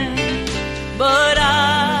again, but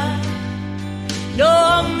I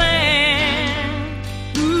know a man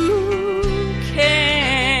who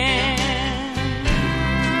can.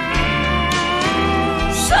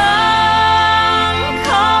 Some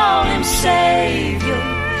call him Savior,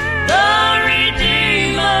 the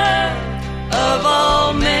Redeemer of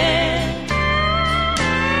all men.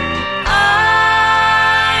 I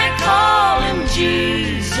call him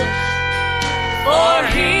Jesus, for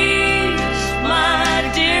he's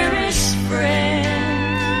my dearest friend.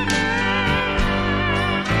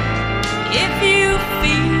 If you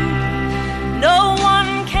feel no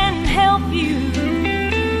one can help you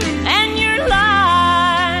and your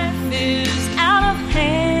life is out of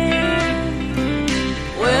hand,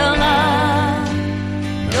 well, I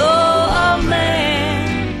know a man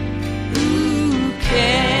who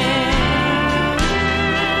can.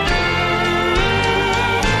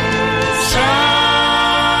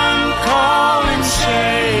 Some call him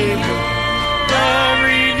Savior, the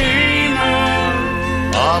Redeemer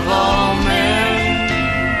of all men.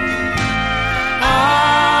 I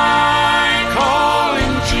call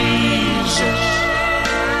him Jesus,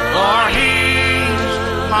 for he's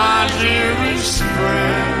my dearest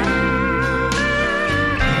friend.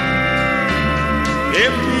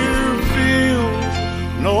 If you feel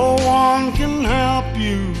no one can help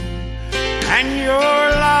you and your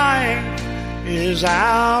life is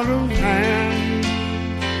out of hand,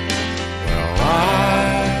 well,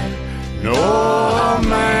 I know a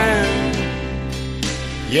man.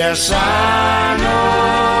 Yes, I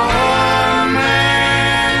know a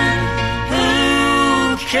man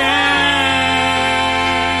who can.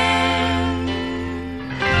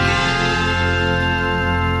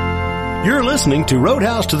 You're listening to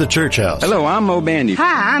Roadhouse to the Church House. Hello, I'm Mo Bandy.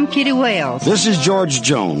 Hi, I'm Kitty Wells. This is George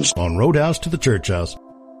Jones on Roadhouse to the Church House.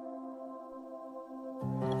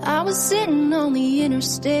 I was sitting on the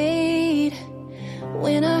interstate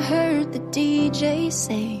when I heard the DJ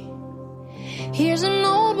say, here's an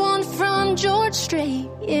old one from George Strait.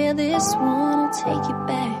 Yeah, this one will take you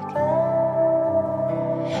back.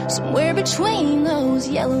 Somewhere between those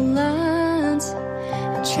yellow lines,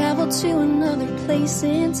 I traveled to another place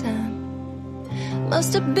in time.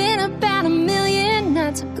 Must have been about 1,000,000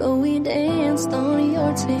 nights ago we danced on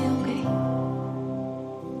your tailgate.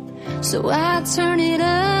 So I turn it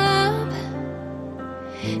up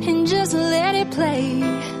and just let it play.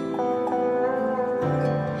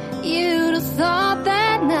 You'd have thought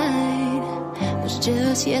that night was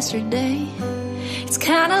just yesterday. It's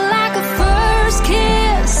kinda like a first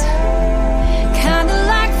kiss, kinda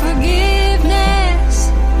like forgiveness.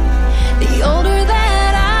 The older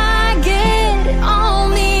that I get, it all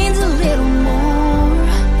means a little more.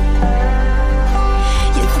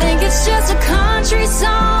 You think it's just a country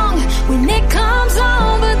song when it comes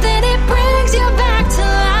on, but then it brings you back to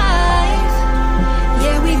life.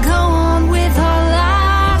 Yeah, we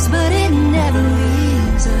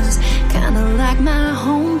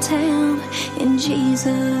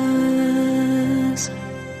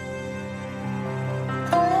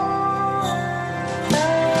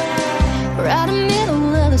right in the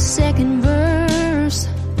middle of the second verse,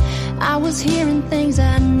 I was hearing things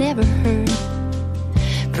I never heard.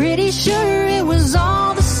 Pretty sure it was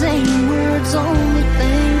all the same words, only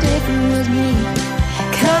thing different was me.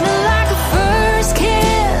 Kinda like a first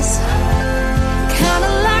kiss, kinda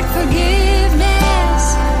like forgiveness.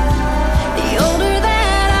 The older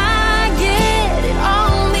that I get, it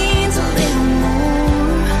all means a little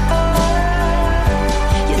more.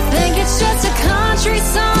 You think it's just a country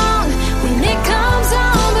song when it comes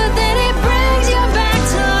on, but then it brings you back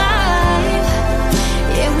to life.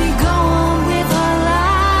 Yeah, we go on with our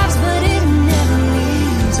lives, but it never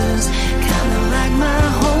leaves us. Kinda like my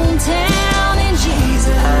hometown in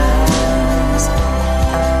Jesus.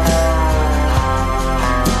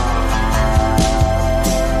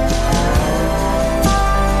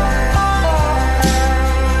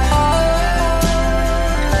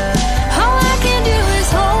 All I can do is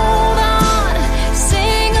hold on,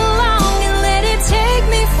 sing along and let it take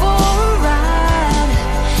me for a ride.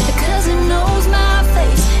 Because it knows my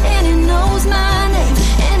face and it knows my name,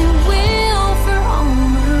 and it will for all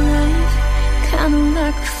my life. Kinda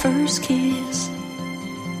like a first kiss,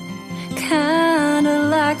 kinda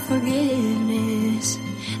like forgiveness.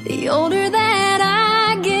 The older that I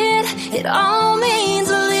get, it all means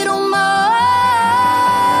a little more.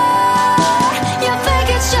 You think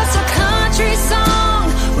it's just a country song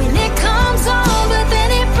when it comes on, but then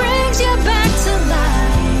it brings you back to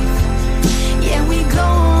life. Yeah, we go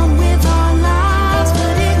on with our lives,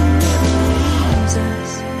 but it never leaves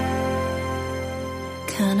us.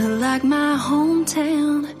 Kinda like my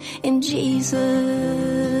hometown in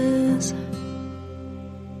Jesus.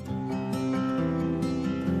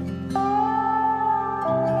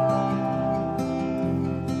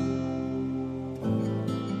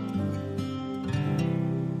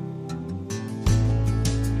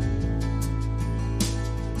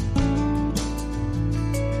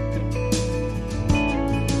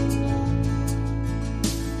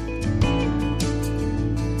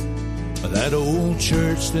 That old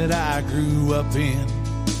church that I grew up in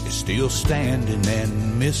is still standing,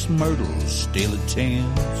 and Miss Myrtle still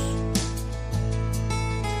attends.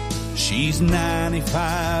 She's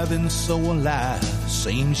 95 and so alive,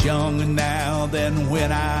 seems younger now than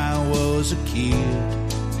when I was a kid.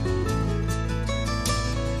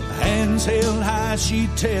 Hands held high, she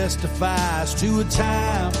testifies to a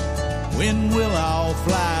time when we'll all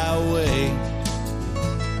fly away.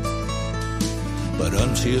 But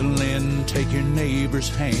until then, take your neighbor's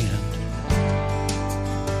hand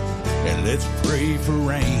and let's pray for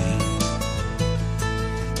rain.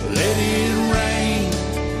 Let it rain.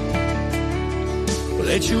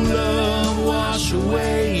 Let your love wash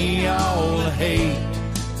away all the hate.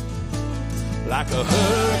 Like a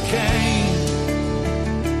hurricane,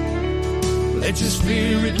 let your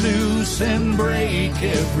spirit loose and break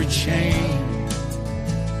every chain.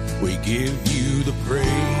 We give you the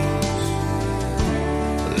praise.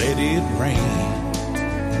 Let it rain.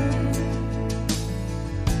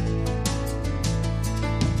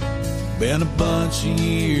 Been a bunch of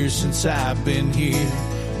years since I've been here.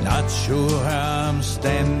 Not sure how I'm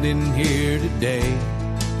standing here today.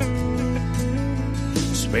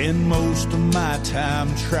 Spend most of my time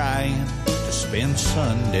trying to spend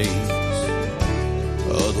Sundays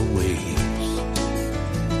other ways.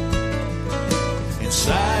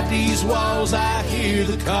 Inside these walls I hear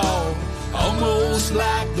the call, almost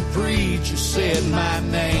like the preacher said my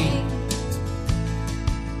name.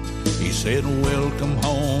 He said, welcome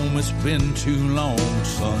home, it's been too long,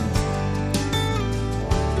 son.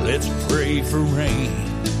 Let's pray for rain.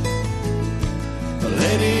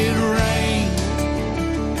 Let it rain.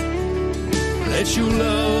 Let your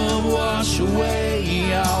love wash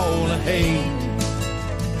away all the hate.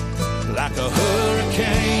 Like a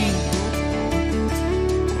hurricane,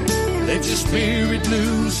 let your spirit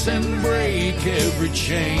loose and break every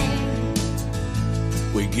chain.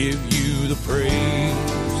 We give you the praise.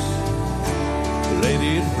 Let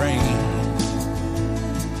it rain.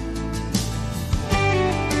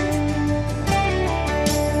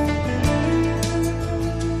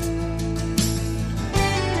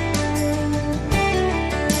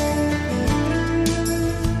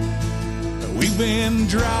 We've been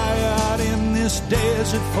dry out in this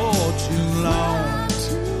desert for too long.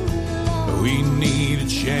 We need a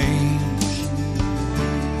change.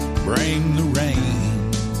 Bring the rain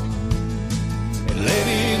and let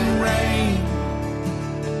it rain.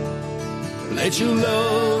 Let your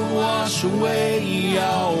love wash away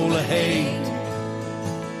all the hate.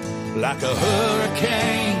 Like a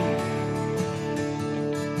hurricane,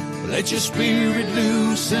 let your spirit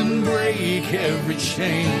loose and break every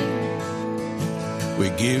chain. We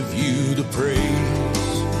give you the praise.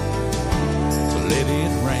 Let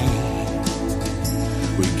it rain.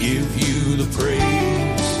 We give you the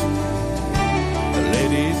praise.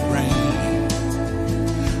 Let it rain.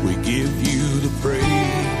 We give you the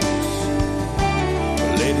praise.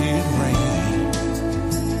 Let it rain.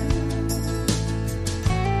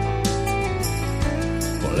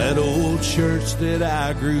 Well, that old church that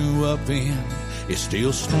I grew up in is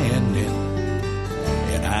still standing,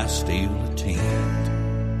 and I still attend.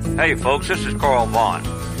 Hey folks, this is Carl Vaughn.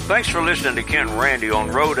 Thanks for listening to Kent and Randy on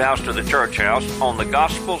Roadhouse to the Church House on the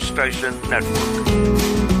Gospel Station Network.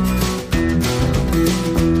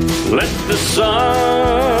 Let the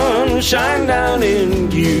sun shine down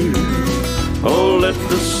in you. Oh, let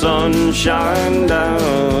the sun shine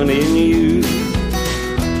down in you.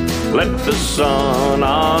 Let the Son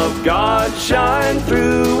of God shine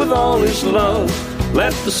through with all His love.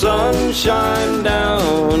 Let the sun shine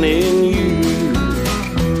down in you.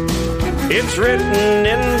 It's written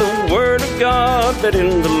in the Word of God that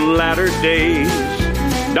in the latter days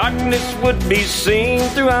darkness would be seen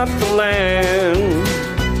throughout the land.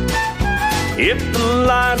 If the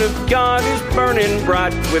light of God is burning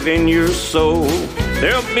bright within your soul,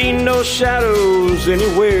 there'll be no shadows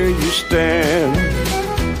anywhere you stand.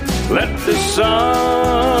 Let the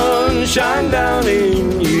sun shine down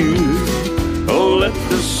in you. Oh, let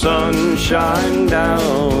the sun shine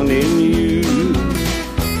down in you.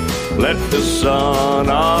 Let the Son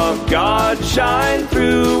of God shine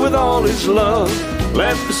through with all His love.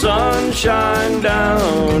 Let the sun shine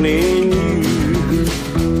down in you.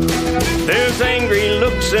 There's angry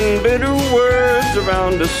looks and bitter words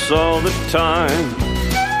around us all the time.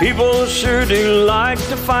 People sure do like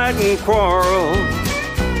to fight and quarrel.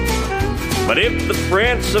 But if the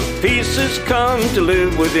Prince of Peace has come to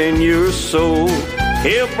live within your soul,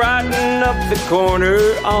 He'll brighten up the corner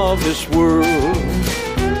of this world.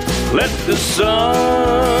 Let the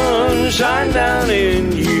sun shine down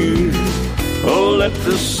in you. Oh, let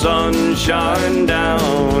the sun shine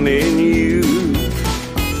down in you.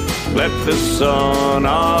 Let the Son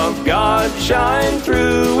of God shine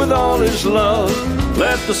through with all His love.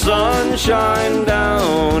 Let the sun shine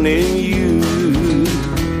down in you.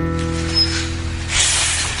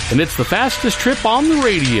 And it's the fastest trip on the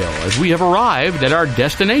radio as we have arrived at our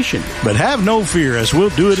destination. But have no fear, as we'll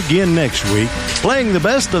do it again next week, playing the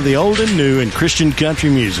best of the old and new in Christian country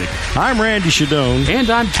music. I'm Randy Shadoan. And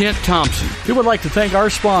I'm Kent Thompson. We would like to thank our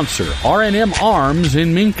sponsor, R&M Arms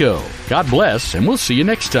in Minco. God bless, and we'll see you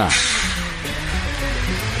next time.